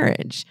your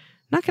marriage.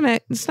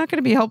 It's not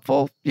gonna be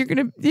helpful.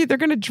 They're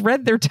gonna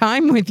dread their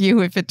time with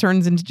you if it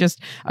turns into just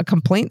a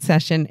complaint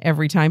session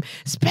every time.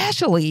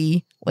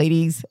 Especially,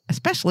 ladies,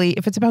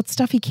 if it's about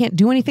stuff he can't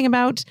do anything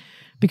about,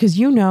 because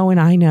and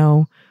I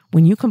know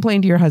when you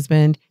complain to your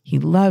husband, he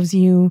loves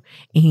you,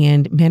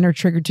 and men are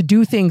triggered to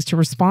do things, to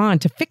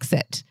respond, to fix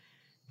it,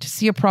 to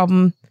see a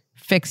problem,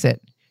 fix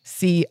it.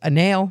 See a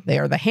nail, they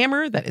are the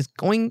hammer that is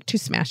going to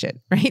smash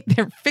it, right?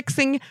 They're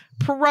fixing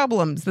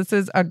problems. This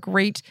is a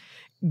great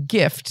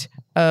gift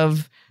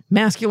of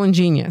masculine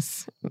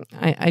genius.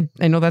 I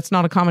know that's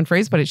not a common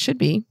phrase, but it should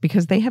be,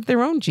 because they have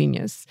their own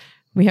genius.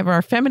 We have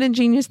our feminine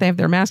genius. They have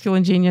their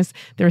masculine genius.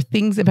 There are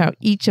things about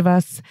each of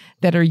us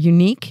that are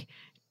unique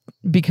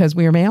because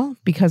we are male,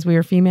 because we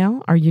are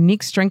female, our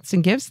unique strengths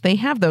and gifts. They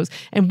have those.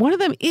 And one of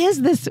them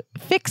is this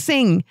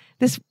fixing,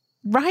 this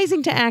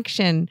rising to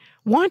action,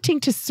 wanting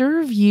to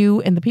serve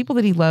you and the people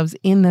that he loves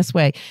in this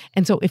way.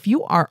 And so if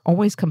you are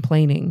always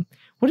complaining,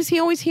 what is he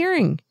always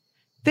hearing?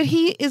 That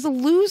he is a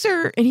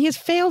loser and he has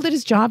failed at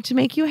his job to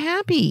make you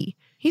happy.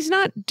 He's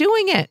not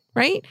doing it,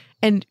 right?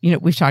 And,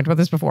 we've talked about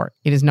this before.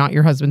 It is not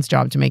your husband's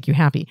job to make you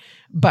happy.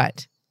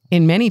 But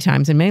in many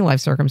times, in many life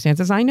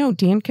circumstances, I know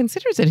Dan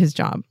considers it his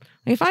job.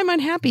 If I'm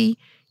unhappy,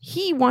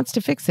 he wants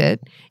to fix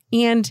it.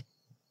 And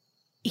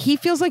he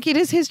feels like it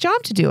is his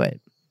job to do it.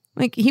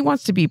 Like he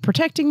wants to be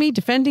protecting me,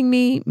 defending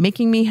me,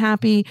 making me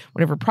happy.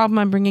 Whatever problem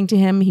I'm bringing to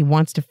him, he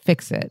wants to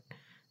fix it.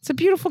 It's a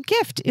beautiful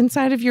gift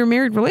inside of your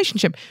married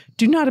relationship.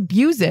 Do not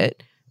abuse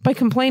it by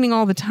complaining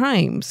all the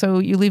time. So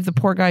you leave the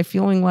poor guy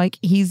feeling like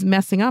he's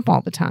messing up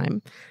all the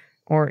time,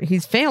 or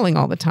he's failing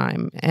all the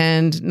time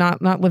and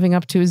not living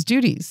up to his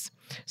duties.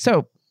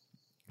 So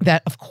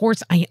that, of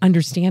course, I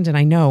understand and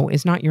I know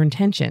is not your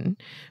intention,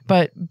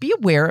 but be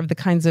aware of the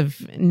kinds of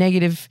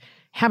negative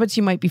habits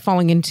you might be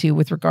falling into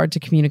with regard to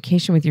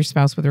communication with your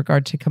spouse, with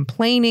regard to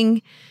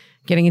complaining,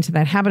 getting into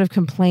that habit of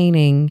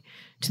complaining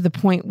to the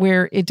point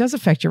where it does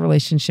affect your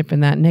relationship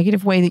in that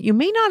negative way that you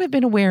may not have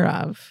been aware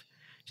of.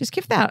 Just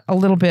give that a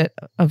little bit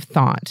of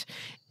thought.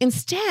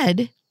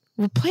 Instead,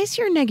 replace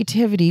your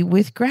negativity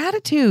with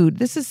gratitude.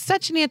 This is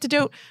such an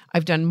antidote.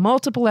 I've done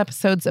multiple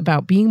episodes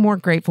about being more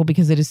grateful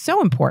because it is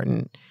so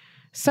important.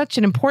 Such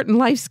an important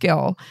life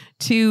skill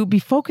to be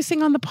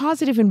focusing on the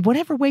positive in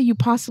whatever way you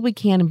possibly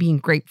can and being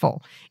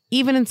grateful.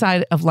 Even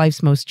inside of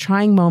life's most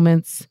trying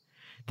moments,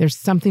 there's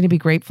something to be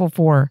grateful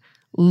for.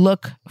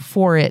 Look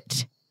for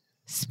it.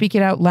 Speak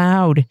it out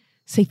loud.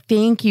 Say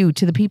thank you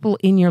to the people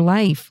in your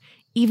life,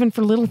 even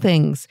for little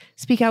things.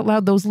 Speak out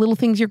loud those little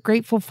things you're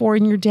grateful for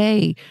in your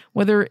day,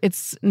 whether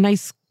it's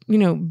nice,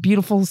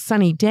 beautiful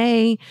sunny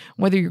day,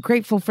 whether you're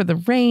grateful for the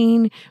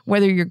rain,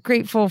 whether you're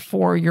grateful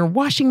for your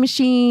washing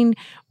machine,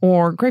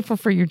 or grateful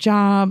for your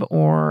job,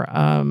 or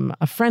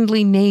a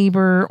friendly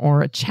neighbor,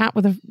 or a chat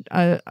with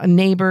a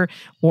neighbor,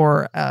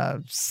 or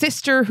a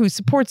sister who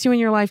supports you in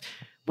your life.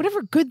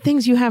 Whatever good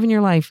things you have in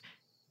your life,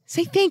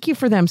 say thank you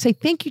for them. Say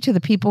thank you to the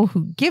people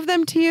who give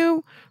them to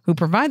you, who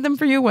provide them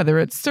for you, whether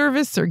it's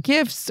service or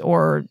gifts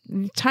or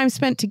time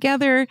spent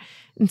together.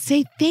 And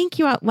say thank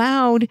you out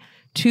loud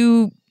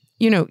to,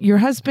 your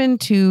husband,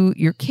 to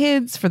your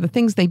kids for the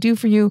things they do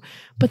for you.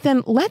 But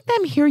then let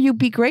them hear you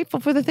be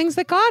grateful for the things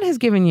that God has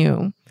given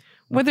you,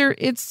 whether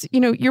it's,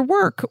 your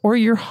work or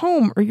your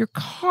home or your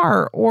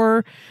car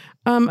or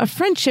a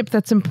friendship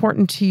that's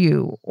important to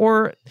you,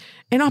 or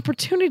an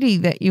opportunity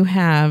that you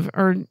have,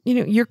 or,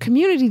 your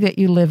community that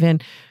you live in.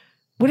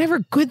 Whatever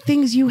good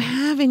things you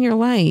have in your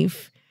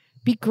life,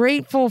 be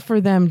grateful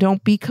for them.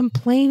 Don't be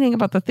complaining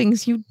about the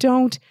things you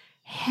don't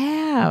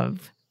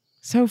have.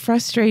 So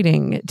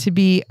frustrating to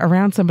be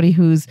around somebody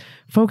who's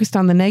focused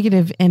on the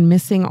negative and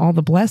missing all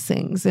the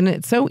blessings. And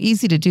it's so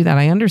easy to do that.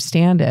 I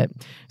understand it.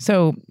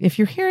 So if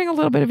you're hearing a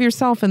little bit of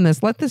yourself in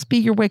this, let this be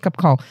your wake-up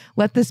call.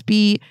 Let this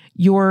be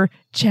your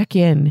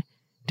check-in.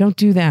 Don't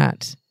do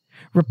that.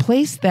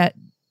 Replace that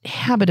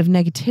habit of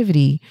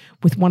negativity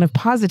with one of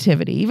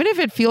positivity. Even if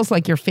it feels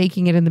like you're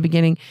faking it in the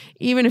beginning,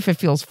 even if it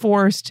feels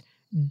forced,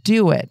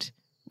 do it.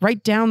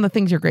 Write down the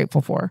things you're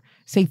grateful for.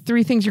 Say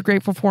 3 things you're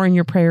grateful for in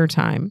your prayer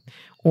time.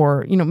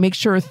 Or, make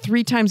sure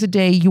 3 times a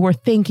day you are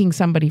thanking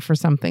somebody for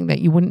something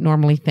that you wouldn't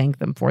normally thank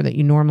them for, that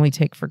you normally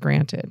take for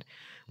granted.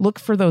 Look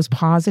for those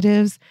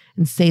positives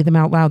and say them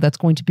out loud. That's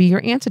going to be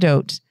your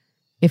antidote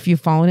if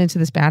you've fallen into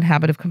this bad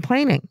habit of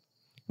complaining.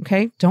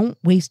 Okay? Don't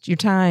waste your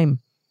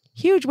time.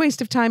 Huge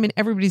waste of time and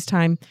everybody's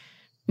time.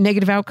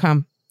 Negative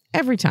outcome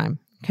every time.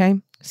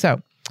 Okay?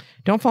 So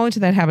don't fall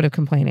into that habit of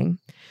complaining.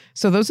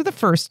 So those are the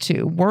first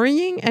 2,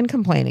 worrying and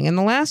complaining. And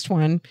the last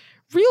one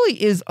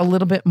really is a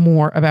little bit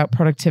more about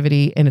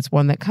productivity, and it's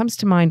one that comes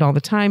to mind all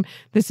the time.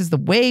 This is the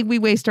way we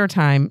waste our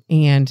time,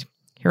 and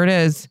here it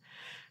is.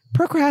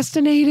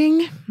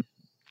 Procrastinating.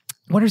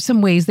 What are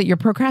some ways that you're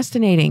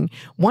procrastinating?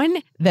 One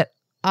that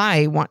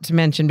I want to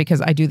mention, because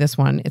I do this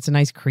one, it's a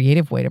nice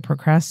creative way to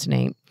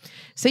procrastinate.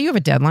 Say you have a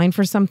deadline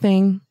for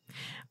something.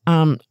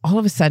 All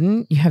of a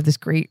sudden, you have this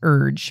great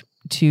urge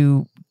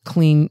to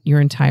clean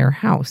your entire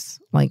house,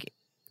 like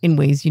in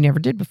ways you never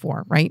did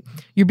before, right?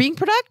 You're being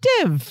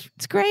productive.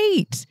 It's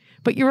great.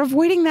 But you're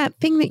avoiding that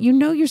thing that you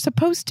know you're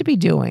supposed to be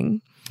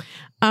doing.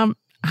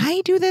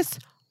 I do this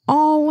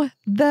all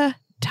the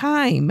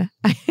time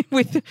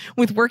with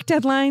work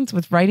deadlines,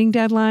 with writing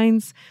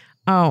deadlines.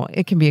 Oh,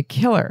 it can be a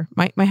killer.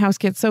 My house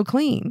gets so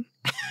clean.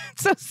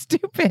 It's so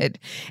stupid.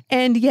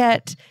 And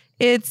yet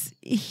it's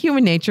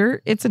human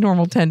nature. It's a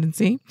normal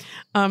tendency.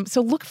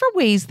 So look for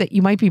ways that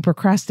you might be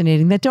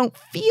procrastinating that don't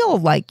feel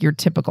like your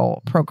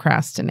typical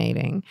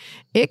procrastinating.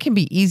 It can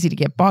be easy to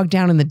get bogged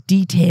down in the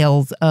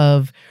details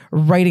of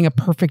writing a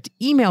perfect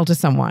email to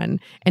someone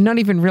and not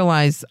even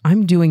realize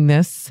I'm doing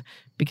this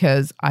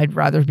because I'd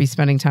rather be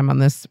spending time on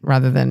this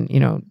rather than,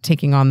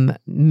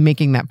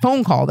 making that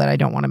phone call that I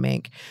don't want to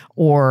make,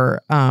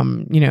 or,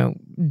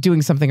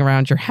 doing something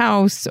around your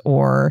house,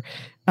 or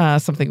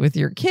something with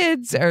your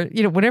kids, or,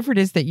 whatever it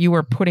is that you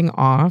are putting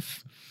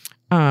off.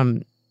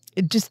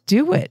 Just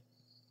do it.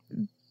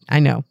 I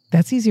know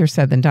that's easier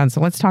said than done. So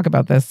let's talk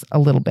about this a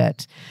little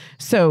bit.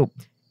 So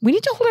we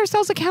need to hold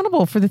ourselves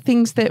accountable for the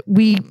things that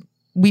we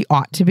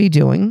ought to be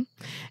doing.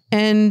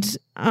 And,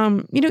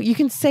 you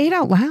can say it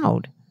out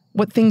loud,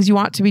 what things you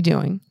ought to be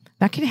doing.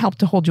 That can help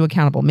to hold you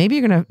accountable. Maybe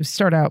you're going to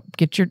start out,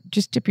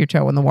 just dip your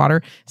toe in the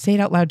water, say it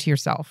out loud to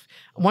yourself.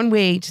 One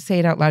way to say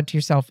it out loud to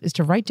yourself is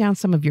to write down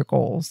some of your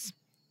goals.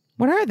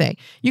 What are they?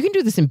 You can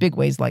do this in big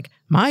ways, like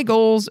my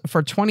goals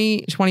for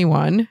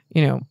 2021,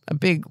 a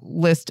big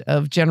list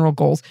of general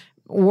goals.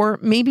 Or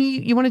maybe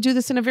you want to do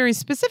this in a very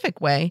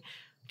specific way.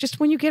 Just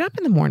when you get up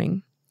in the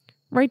morning,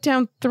 write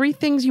down 3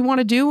 things you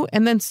want to do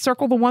and then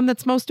circle the one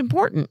that's most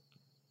important.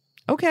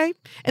 Okay.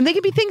 And they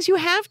can be things you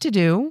have to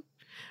do.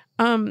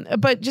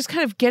 But just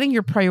kind of getting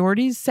your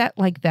priorities set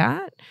like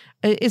that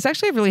is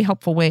actually a really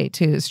helpful way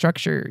to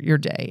structure your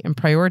day and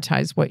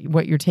prioritize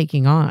what you're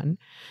taking on.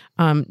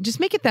 Just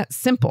make it that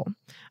simple.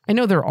 I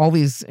know there are all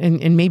these,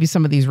 and maybe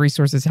some of these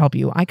resources help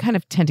you. I kind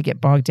of tend to get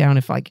bogged down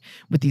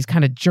with these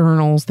kind of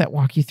journals that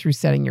walk you through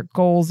setting your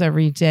goals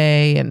every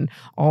day and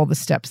all the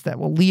steps that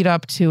will lead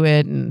up to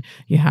it. And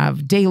you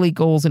have daily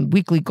goals and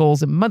weekly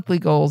goals and monthly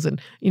goals.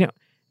 And,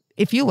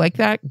 if you like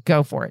that,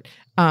 go for it.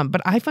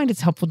 But I find it's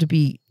helpful to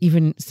be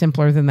even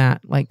simpler than that.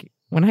 Like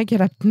when I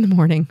get up in the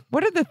morning,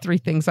 what are the 3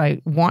 things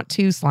I want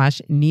to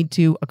 / need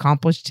to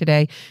accomplish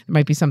today? There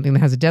might be something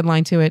that has a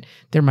deadline to it.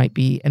 There might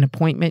be an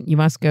appointment you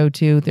must go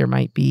to. There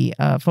might be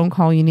a phone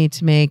call you need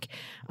to make.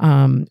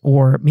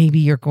 Or maybe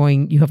you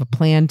have a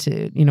plan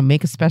to,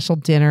 make a special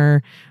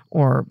dinner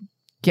or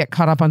get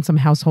caught up on some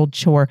household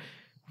chore.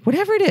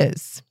 Whatever it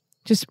is,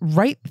 just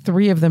write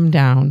 3 of them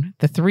down,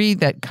 the 3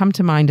 that come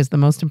to mind as the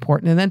most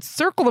important, and then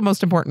circle the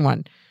most important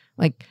one.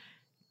 Like,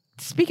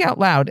 speak out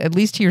loud, at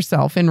least to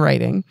yourself in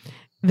writing,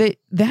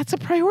 that's a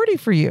priority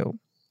for you,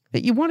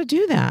 that you want to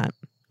do that.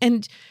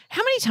 And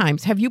how many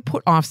times have you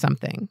put off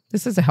something?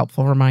 This is a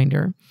helpful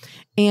reminder.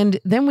 And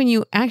then when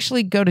you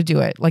actually go to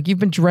do it, like you've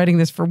been dreading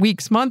this for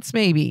weeks, months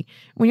maybe,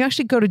 when you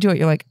actually go to do it,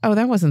 you're like, oh,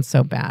 that wasn't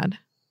so bad.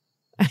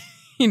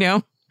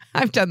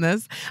 I've done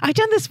this. I've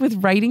done this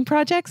with writing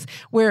projects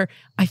where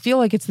I feel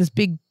like it's this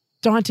big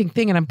daunting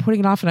thing and I'm putting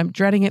it off and I'm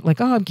dreading it. Like,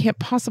 oh, I can't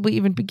possibly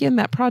even begin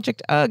that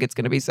project. Ugh, it's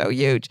going to be so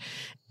huge.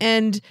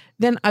 And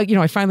then,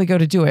 I finally go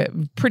to do it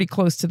pretty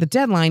close to the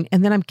deadline.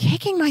 And then I'm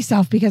kicking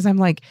myself because I'm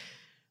like,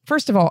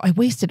 first of all, I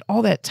wasted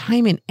all that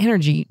time and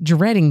energy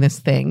dreading this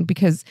thing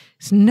because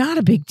it's not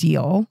a big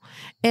deal.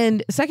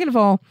 And second of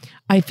all,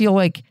 I feel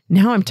like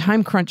now I'm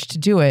time crunched to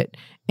do it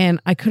and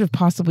I could have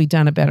possibly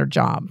done a better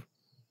job.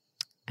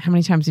 How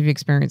many times have you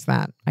experienced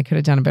that? I could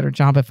have done a better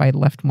job if I had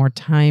left more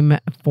time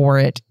for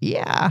it.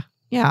 Yeah.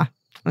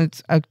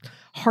 It's a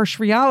harsh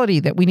reality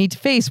that we need to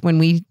face when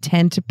we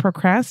tend to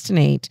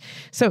procrastinate.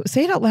 So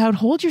say it out loud,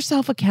 hold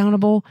yourself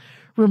accountable,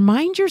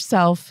 remind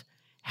yourself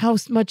how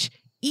much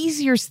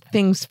easier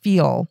things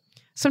feel.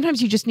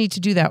 Sometimes you just need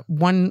to do that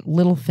one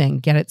little thing,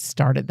 get it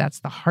started. That's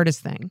the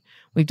hardest thing.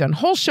 We've done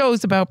whole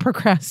shows about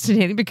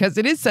procrastinating because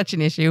it is such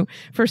an issue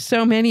for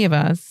so many of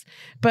us.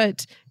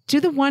 But do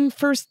the one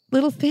first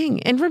little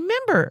thing. And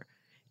remember,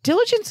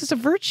 diligence is a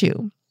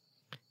virtue.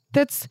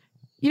 That's,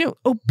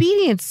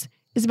 obedience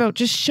is about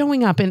just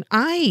showing up. And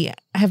I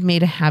have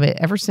made a habit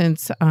ever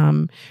since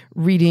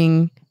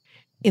reading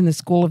In the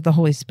School of the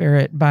Holy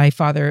Spirit by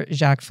Father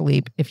Jacques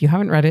Philippe. If you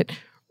haven't read it,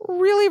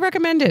 really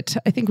recommend it.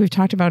 I think we've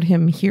talked about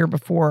him here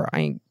before.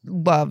 I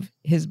love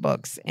his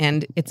books.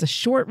 And it's a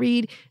short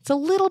read. It's a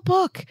little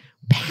book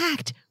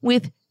packed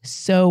with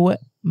so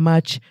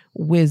much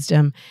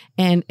wisdom.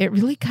 And it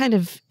really kind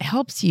of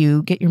helps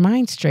you get your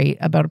mind straight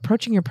about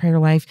approaching your prayer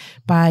life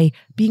by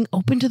being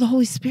open to the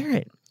Holy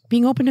Spirit,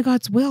 being open to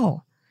God's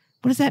will.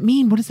 What does that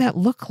mean? What does that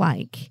look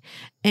like?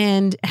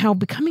 And how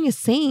becoming a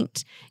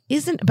saint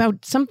isn't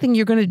about something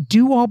you're going to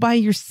do all by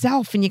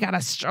yourself and you got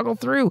to struggle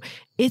through.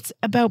 It's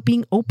about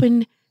being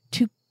open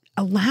to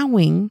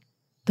allowing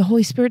the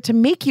Holy Spirit to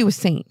make you a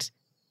saint,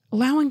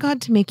 allowing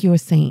God to make you a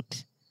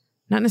saint.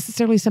 Not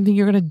necessarily something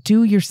you're going to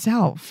do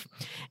yourself.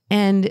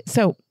 And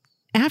so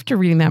after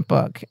reading that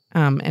book,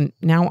 and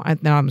now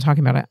I'm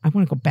talking about it, I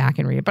want to go back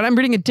and read it, but I'm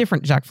reading a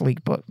different Jacques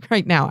Philippe book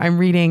right now. I'm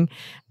reading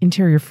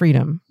Interior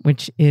Freedom,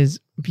 which is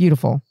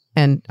beautiful.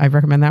 And I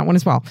recommend that one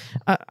as well.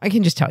 I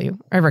can just tell you,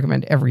 I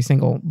recommend every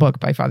single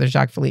book by Father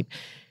Jacques Philippe.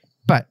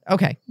 But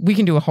okay, we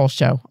can do a whole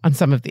show on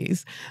some of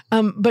these.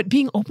 But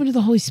being open to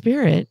the Holy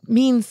Spirit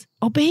means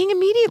obeying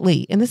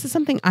immediately. And this is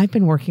something I've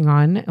been working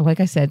on, like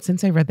I said,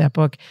 since I read that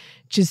book,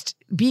 just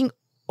being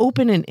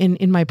open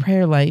in my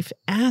prayer life,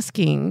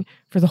 asking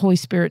for the Holy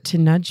Spirit to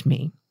nudge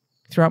me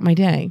throughout my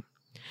day,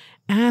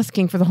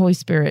 asking for the Holy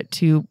Spirit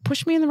to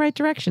push me in the right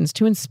directions,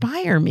 to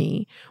inspire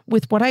me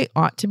with what I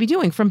ought to be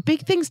doing, from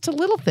big things to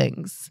little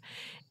things.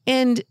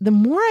 And the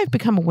more I've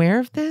become aware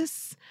of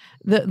this,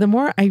 the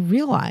more I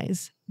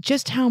realize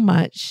just how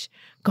much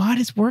God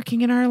is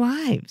working in our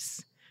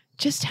lives,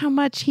 just how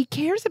much He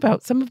cares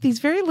about some of these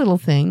very little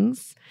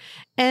things.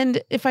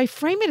 And if I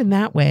frame it in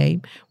that way,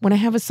 when I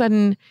have a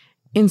sudden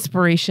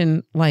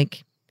inspiration,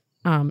 like,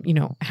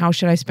 how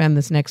should I spend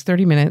this next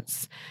 30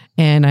 minutes?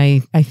 And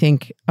I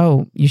think,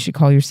 oh, you should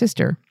call your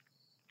sister.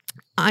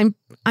 I'm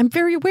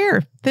very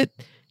aware that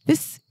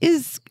this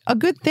is a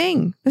good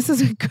thing. This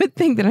is a good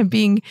thing that I'm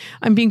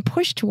being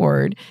pushed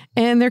toward,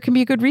 and there can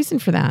be a good reason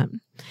for that.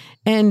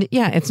 And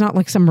yeah, it's not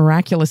like some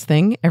miraculous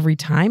thing every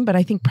time, but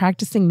I think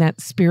practicing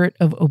that spirit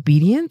of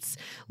obedience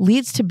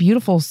leads to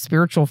beautiful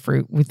spiritual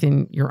fruit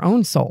within your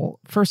own soul.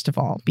 First of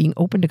all, being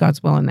open to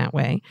God's will in that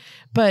way.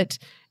 But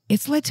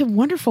it's led to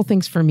wonderful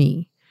things for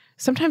me.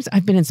 Sometimes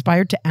I've been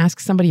inspired to ask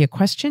somebody a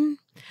question,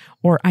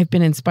 or I've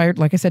been inspired,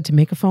 like I said, to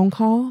make a phone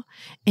call,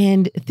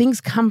 and things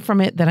come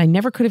from it that I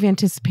never could have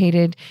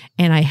anticipated.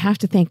 And I have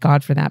to thank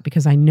God for that,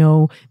 because I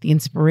know the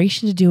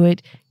inspiration to do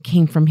it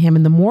came from Him.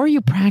 And the more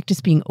you practice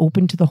being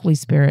open to the Holy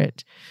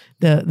Spirit,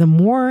 the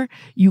more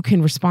you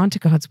can respond to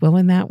God's will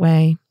in that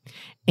way.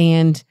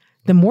 And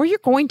the more you're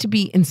going to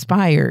be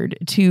inspired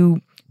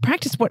to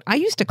practice what I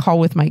used to call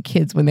with my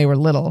kids when they were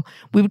little.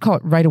 We would call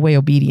it right away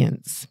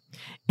obedience.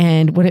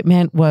 And what it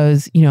meant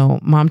was,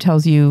 mom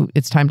tells you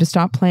it's time to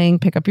stop playing,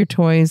 pick up your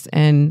toys,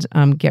 and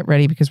get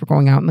ready because we're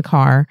going out in the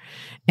car.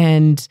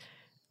 And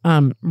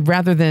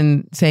rather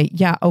than say,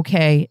 yeah,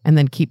 okay, and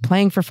then keep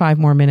playing for 5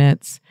 more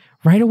minutes,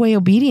 right away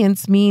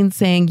obedience means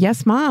saying,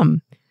 yes,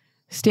 mom,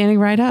 standing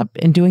right up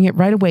and doing it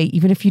right away,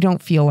 even if you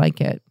don't feel like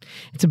it.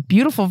 It's a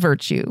beautiful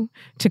virtue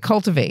to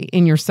cultivate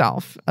in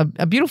yourself,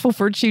 a beautiful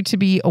virtue to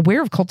be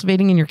aware of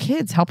cultivating in your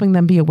kids, helping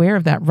them be aware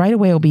of that right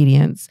away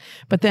obedience,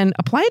 but then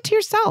apply it to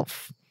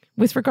yourself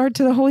with regard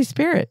to the Holy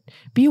Spirit.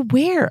 Be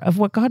aware of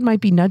what God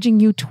might be nudging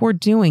you toward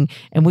doing.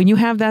 And when you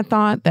have that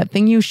thought, that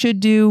thing you should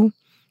do,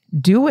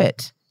 do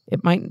it.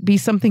 It might be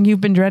something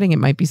you've been dreading. It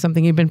might be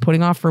something you've been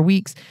putting off for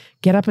weeks.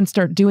 Get up and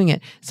start doing it.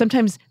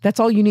 Sometimes that's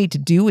all you need to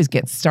do is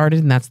get started,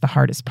 and that's the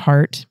hardest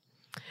part.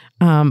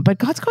 But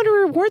God's going to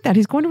reward that.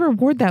 He's going to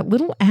reward that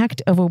little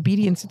act of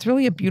obedience. It's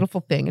really a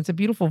beautiful thing. It's a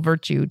beautiful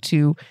virtue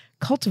to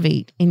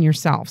cultivate in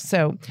yourself.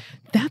 So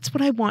that's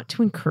what I want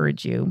to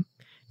encourage you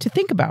to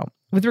think about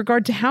with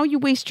regard to how you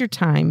waste your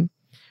time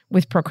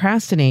with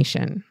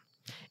procrastination.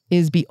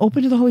 Is be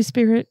open to the Holy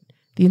Spirit,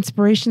 the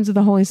inspirations of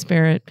the Holy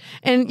Spirit.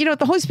 And,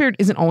 the Holy Spirit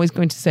isn't always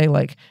going to say,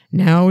 like,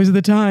 now is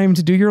the time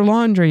to do your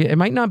laundry. It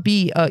might not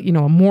be a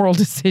moral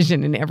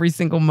decision in every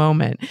single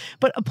moment,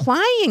 but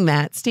applying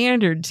that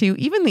standard to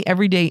even the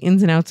everyday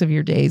ins and outs of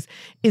your days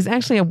is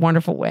actually a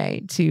wonderful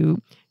way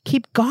to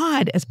keep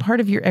God as part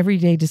of your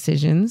everyday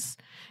decisions.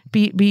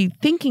 Be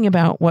thinking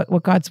about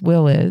what God's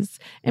will is,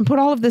 and put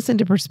all of this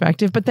into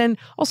perspective, but then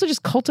also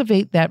just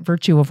cultivate that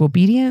virtue of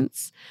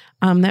obedience,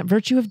 that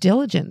virtue of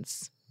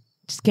diligence.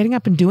 Just getting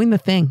up and doing the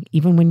thing,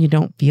 even when you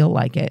don't feel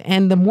like it.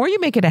 And the more you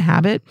make it a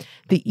habit,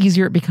 the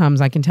easier it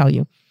becomes, I can tell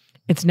you.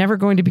 It's never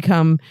going to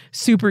become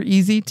super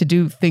easy to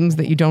do things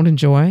that you don't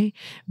enjoy,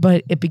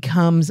 but it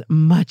becomes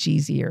much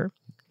easier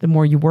the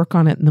more you work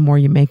on it and the more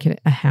you make it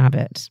a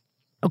habit.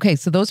 Okay,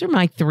 so those are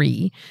my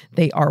 3.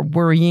 They are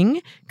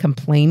worrying,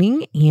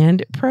 complaining,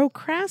 and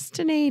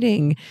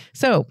procrastinating.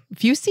 So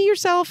if you see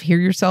yourself, hear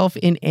yourself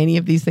in any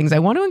of these things, I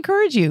want to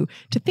encourage you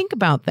to think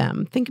about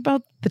them. Think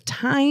about the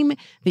time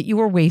that you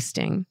are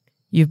wasting.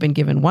 You've been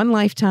given one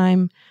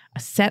lifetime,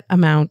 a set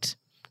amount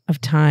of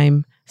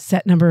time,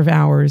 set number of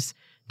hours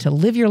to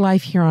live your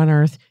life here on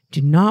earth.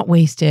 Do not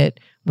waste it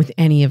with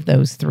any of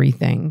those 3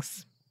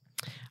 things.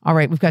 All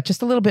right, we've got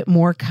just a little bit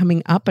more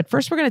coming up, but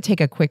first we're going to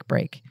take a quick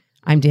break.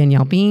 I'm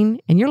Danielle Bean,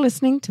 and you're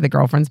listening to the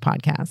Girlfriends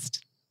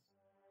Podcast.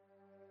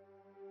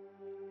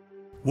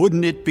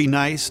 Wouldn't it be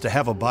nice to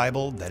have a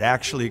Bible that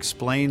actually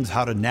explains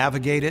how to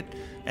navigate it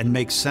and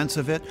make sense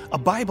of it? A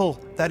Bible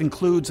that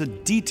includes a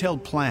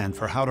detailed plan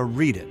for how to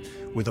read it,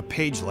 with a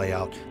page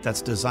layout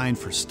that's designed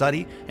for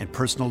study and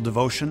personal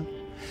devotion?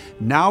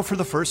 Now, for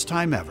the first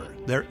time ever,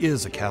 there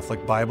is a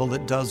Catholic Bible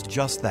that does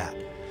just that.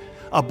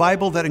 A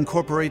Bible that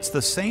incorporates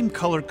the same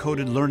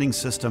color-coded learning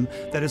system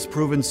that has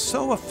proven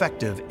so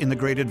effective in the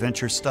Great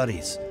Adventure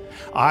studies.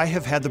 I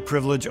have had the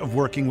privilege of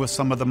working with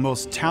some of the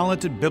most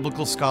talented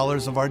biblical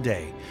scholars of our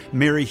day,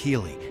 Mary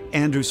Healy,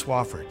 Andrew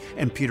Swafford,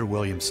 and Peter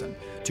Williamson,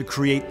 to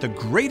create the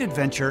Great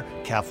Adventure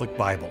Catholic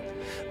Bible.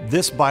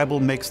 This Bible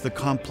makes the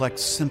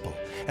complex simple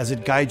as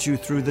it guides you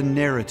through the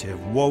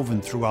narrative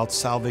woven throughout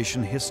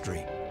salvation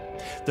history.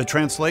 The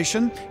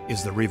translation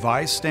is the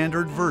Revised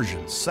Standard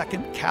Version,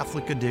 Second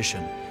Catholic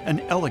Edition, an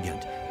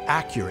elegant,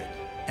 accurate,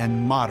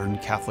 and modern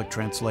Catholic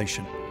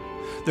translation.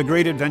 The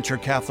Great Adventure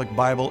Catholic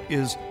Bible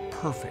is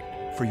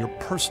perfect for your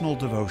personal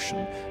devotion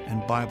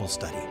and Bible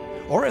study,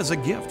 or as a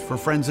gift for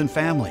friends and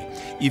family.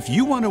 If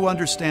you want to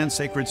understand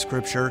sacred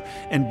scripture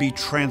and be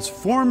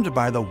transformed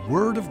by the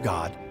Word of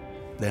God,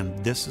 then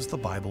this is the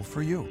Bible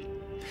for you.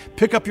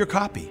 Pick up your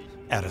copy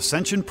at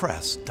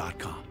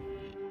ascensionpress.com.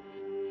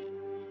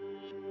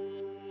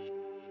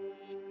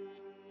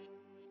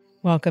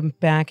 Welcome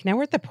back. Now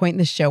we're at the point in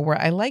the show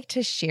where I like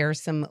to share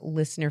some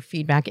listener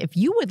feedback. If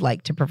you would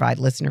like to provide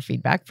listener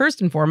feedback,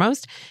 first and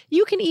foremost,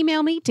 you can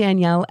email me,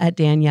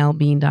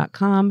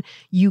 Danielle@daniellebean.com.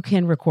 You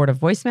can record a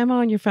voice memo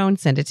on your phone,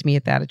 send it to me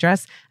at that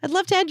address. I'd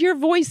love to add your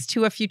voice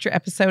to a future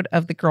episode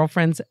of the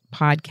Girlfriends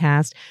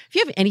podcast. If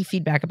you have any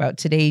feedback about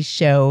today's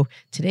show,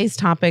 today's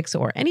topics,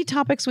 or any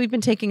topics we've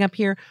been taking up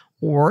here,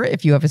 or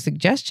if you have a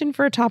suggestion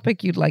for a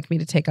topic you'd like me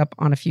to take up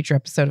on a future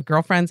episode of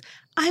Girlfriends,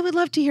 I would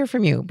love to hear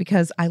from you,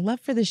 because I love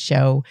for this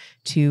show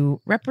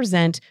to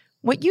represent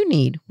what you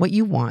need, what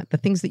you want, the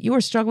things that you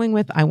are struggling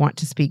with. I want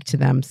to speak to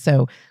them.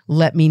 So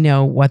let me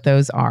know what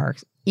those are.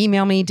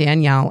 Email me,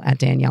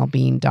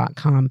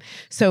 Danielle@daniellebean.com.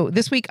 So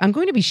this week, I'm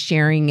going to be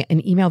sharing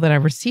an email that I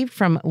received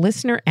from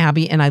listener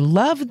Abby. And I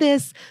love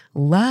this,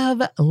 love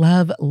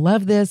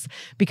this,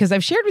 because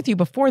I've shared with you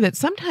before that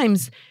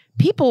sometimes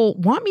people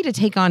want me to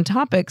take on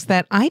topics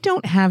that I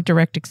don't have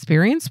direct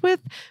experience with,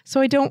 so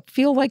I don't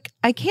feel like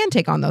I can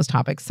take on those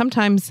topics.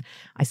 Sometimes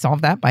I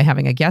solve that by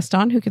having a guest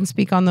on who can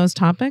speak on those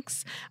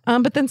topics,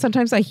 but then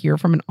sometimes I hear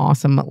from an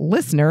awesome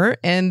listener,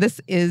 and this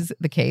is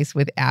the case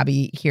with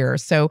Abby here.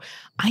 So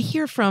I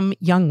hear from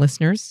young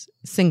listeners,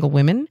 single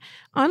women,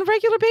 on a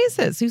regular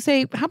basis who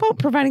say, how about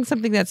providing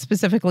something that's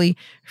specifically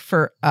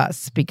for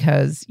us?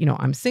 Because,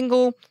 I'm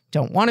single,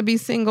 don't want to be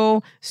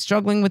single,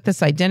 struggling with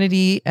this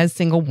identity as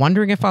single,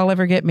 wondering if I'll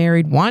ever get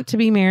married, want to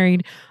be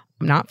married,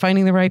 I'm not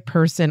finding the right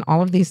person,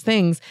 all of these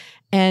things.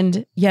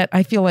 And yet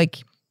I feel like,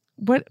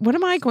 what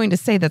am I going to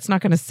say that's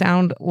not going to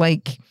sound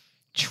like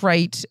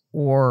trite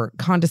or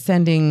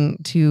condescending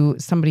to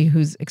somebody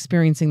who's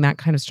experiencing that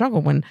kind of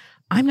struggle when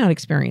I'm not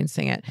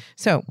experiencing it?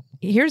 So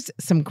here's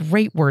some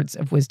great words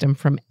of wisdom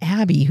from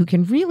Abby, who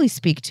can really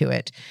speak to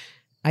it.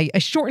 I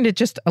shortened it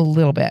just a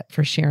little bit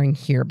for sharing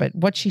here, but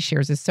what she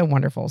shares is so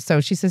wonderful.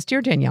 So she says,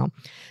 Dear Danielle,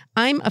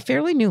 I'm a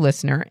fairly new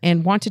listener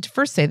and wanted to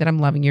first say that I'm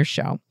loving your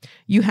show.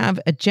 You have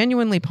a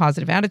genuinely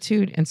positive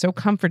attitude and so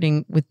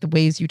comforting with the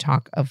ways you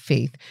talk of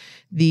faith.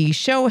 The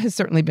show has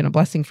certainly been a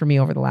blessing for me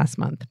over the last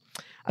month.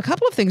 A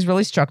couple of things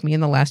really struck me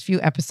in the last few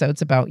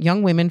episodes about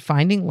young women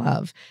finding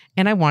love,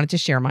 and I wanted to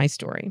share my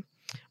story.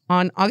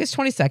 On August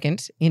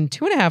 22nd, in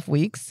 2.5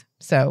 weeks,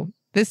 so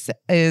this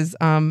is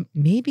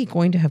maybe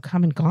going to have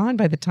come and gone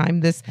by the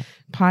time this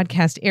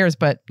podcast airs,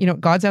 but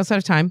God's outside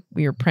of time.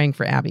 We are praying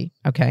for Abby,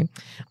 okay?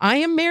 I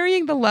am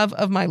marrying the love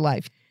of my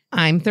life.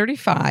 I'm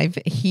 35,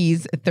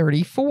 he's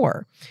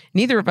 34.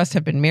 Neither of us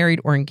have been married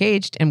or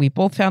engaged, and we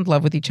both found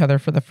love with each other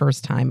for the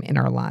first time in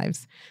our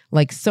lives.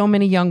 Like so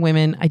many young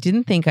women, I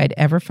didn't think I'd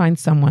ever find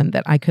someone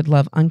that I could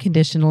love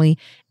unconditionally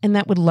and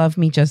that would love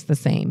me just the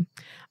same.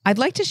 I'd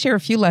like to share a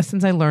few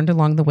lessons I learned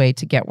along the way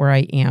to get where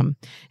I am.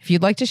 If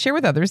you'd like to share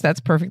with others,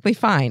 that's perfectly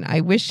fine.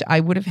 I wish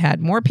I would have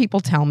had more people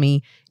tell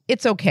me,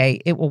 it's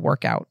okay, it will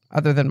work out,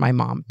 other than my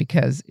mom,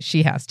 because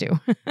she has to.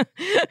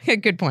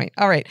 Good point.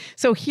 All right.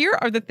 So here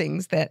are the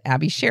things that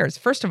Abby shares.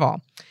 First of all,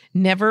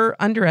 never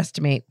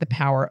underestimate the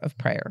power of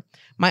prayer.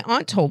 My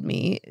aunt told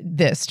me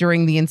this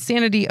during the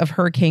insanity of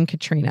Hurricane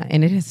Katrina,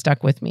 and it has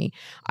stuck with me.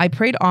 I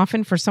prayed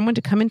often for someone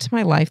to come into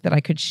my life that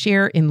I could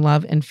share in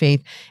love and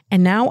faith.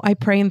 And now I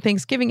pray in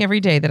thanksgiving every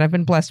day that I've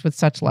been blessed with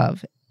such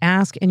love.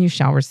 Ask and you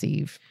shall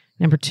receive.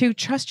 Number 2,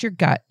 trust your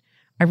gut.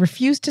 I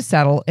refused to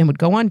settle and would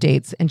go on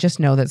dates and just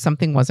know that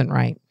something wasn't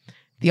right.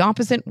 The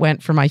opposite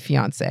went for my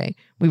fiance.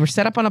 We were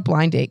set up on a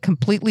blind date,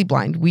 completely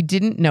blind. We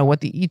didn't know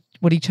what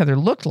each other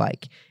looked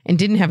like and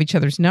didn't have each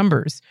other's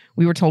numbers.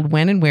 We were told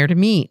when and where to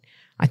meet.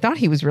 I thought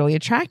he was really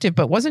attractive,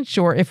 but wasn't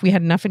sure if we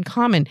had enough in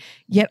common.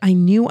 Yet I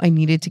knew I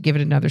needed to give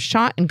it another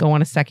shot and go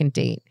on a second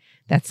date.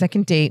 That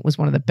second date was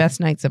one of the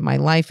best nights of my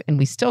life, and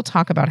we still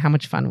talk about how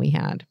much fun we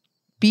had.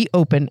 Be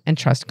open and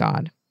trust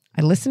God.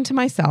 I listened to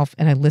myself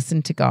and I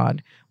listened to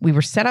God. We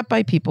were set up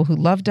by people who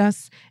loved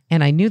us,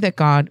 and I knew that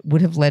God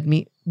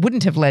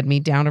wouldn't have led me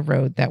down a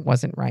road that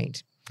wasn't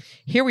right.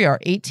 Here we are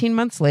 18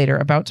 months later,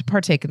 about to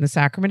partake in the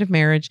sacrament of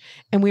marriage,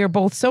 and we are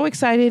both so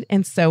excited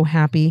and so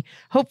happy.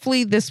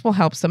 Hopefully this will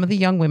help some of the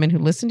young women who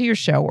listen to your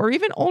show, or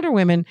even older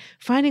women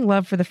finding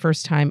love for the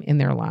first time in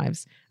their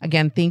lives.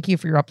 Again, thank you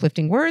for your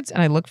uplifting words,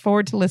 and I look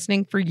forward to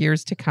listening for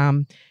years to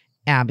come.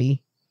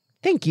 Abby.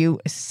 Thank you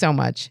so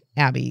much,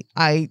 Abby.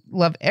 I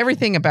love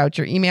everything about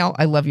your email.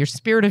 I love your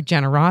spirit of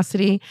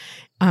generosity.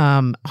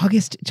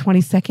 August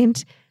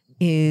 22nd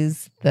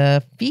is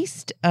the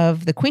feast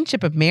of the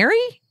Queenship of Mary,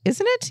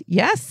 isn't it?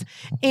 Yes.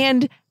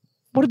 And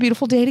what a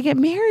beautiful day to get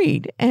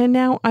married. And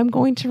now I'm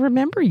going to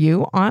remember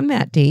you on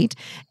that date.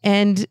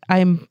 And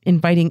I'm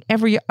inviting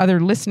every other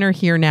listener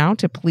here now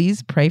to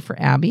please pray for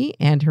Abby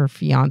and her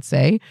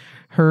fiance,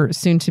 her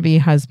soon-to-be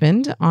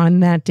husband, on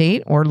that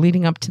date or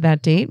leading up to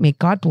that date. May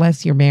God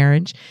bless your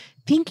marriage.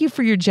 Thank you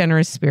for your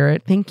generous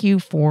spirit. Thank you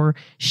for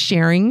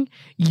sharing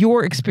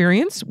your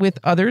experience with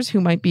others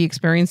who might be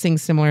experiencing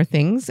similar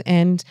things.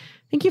 And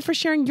thank you for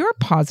sharing your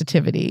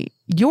positivity,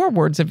 your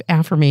words of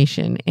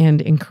affirmation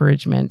and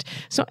encouragement.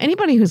 So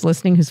anybody who's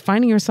listening, who's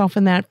finding yourself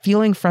in that,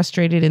 feeling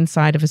frustrated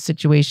inside of a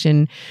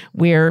situation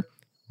where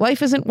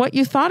life isn't what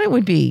you thought it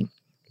would be,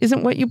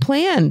 isn't what you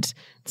planned,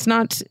 it's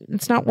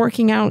not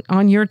working out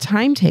on your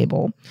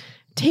timetable,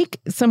 take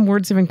some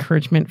words of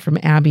encouragement from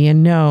Abby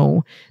and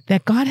know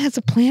that God has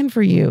a plan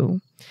for you.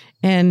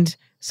 And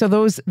so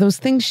those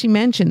things she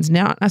mentions,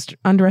 not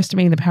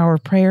underestimating the power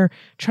of prayer,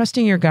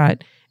 trusting your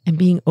gut, and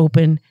being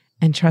open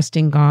and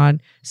trusting God.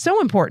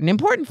 So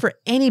important for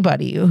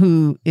anybody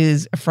who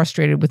is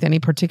frustrated with any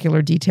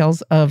particular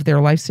details of their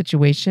life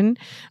situation.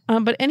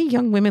 But any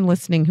young women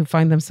listening who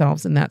find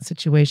themselves in that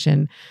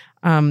situation,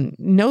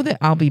 know that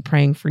I'll be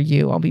praying for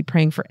you. I'll be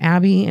praying for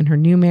Abby and her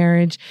new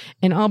marriage,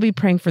 and I'll be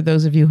praying for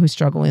those of you who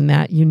struggle in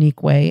that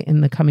unique way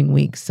in the coming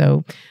weeks.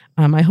 So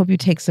I hope you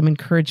take some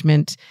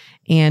encouragement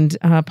and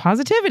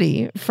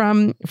positivity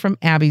from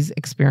Abby's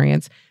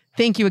experience.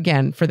 Thank you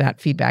again for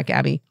that feedback,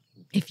 Abby.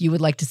 If you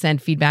would like to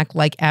send feedback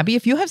like Abby,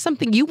 if you have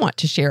something you want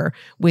to share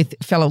with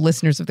fellow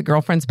listeners of the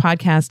Girlfriends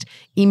Podcast,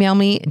 email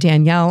me,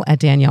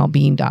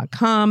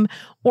 Danielle@daniellebean.com,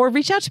 or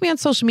reach out to me on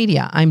social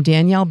media. I'm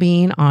Danielle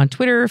Bean on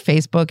Twitter,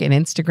 Facebook, and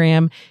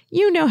Instagram.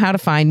 You know how to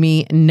find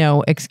me.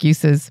 No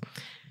excuses.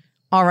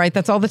 All right,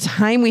 that's all the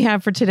time we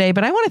have for today,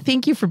 but I want to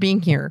thank you for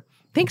being here.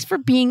 Thanks for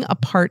being a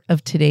part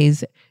of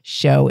today's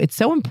show. It's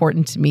so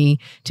important to me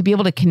to be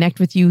able to connect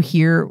with you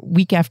here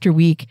week after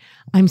week.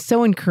 I'm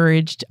so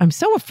encouraged. I'm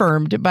so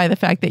affirmed by the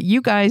fact that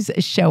you guys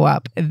show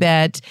up,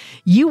 that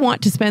you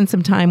want to spend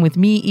some time with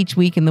me each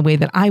week in the way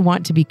that I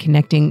want to be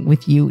connecting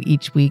with you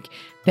each week.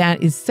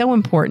 That is so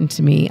important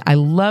to me. I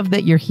love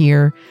that you're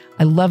here.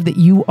 I love that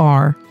you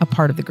are a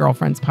part of the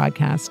Girlfriends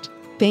Podcast.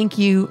 Thank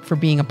you for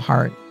being a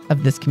part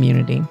of this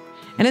community.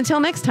 And until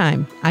next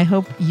time, I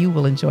hope you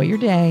will enjoy your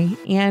day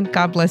and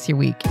God bless your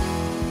week.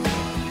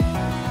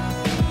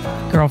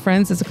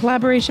 Girlfriends is a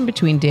collaboration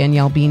between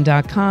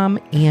DanielleBean.com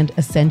and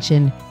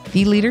Ascension,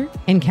 the leader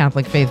in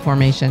Catholic faith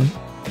formation.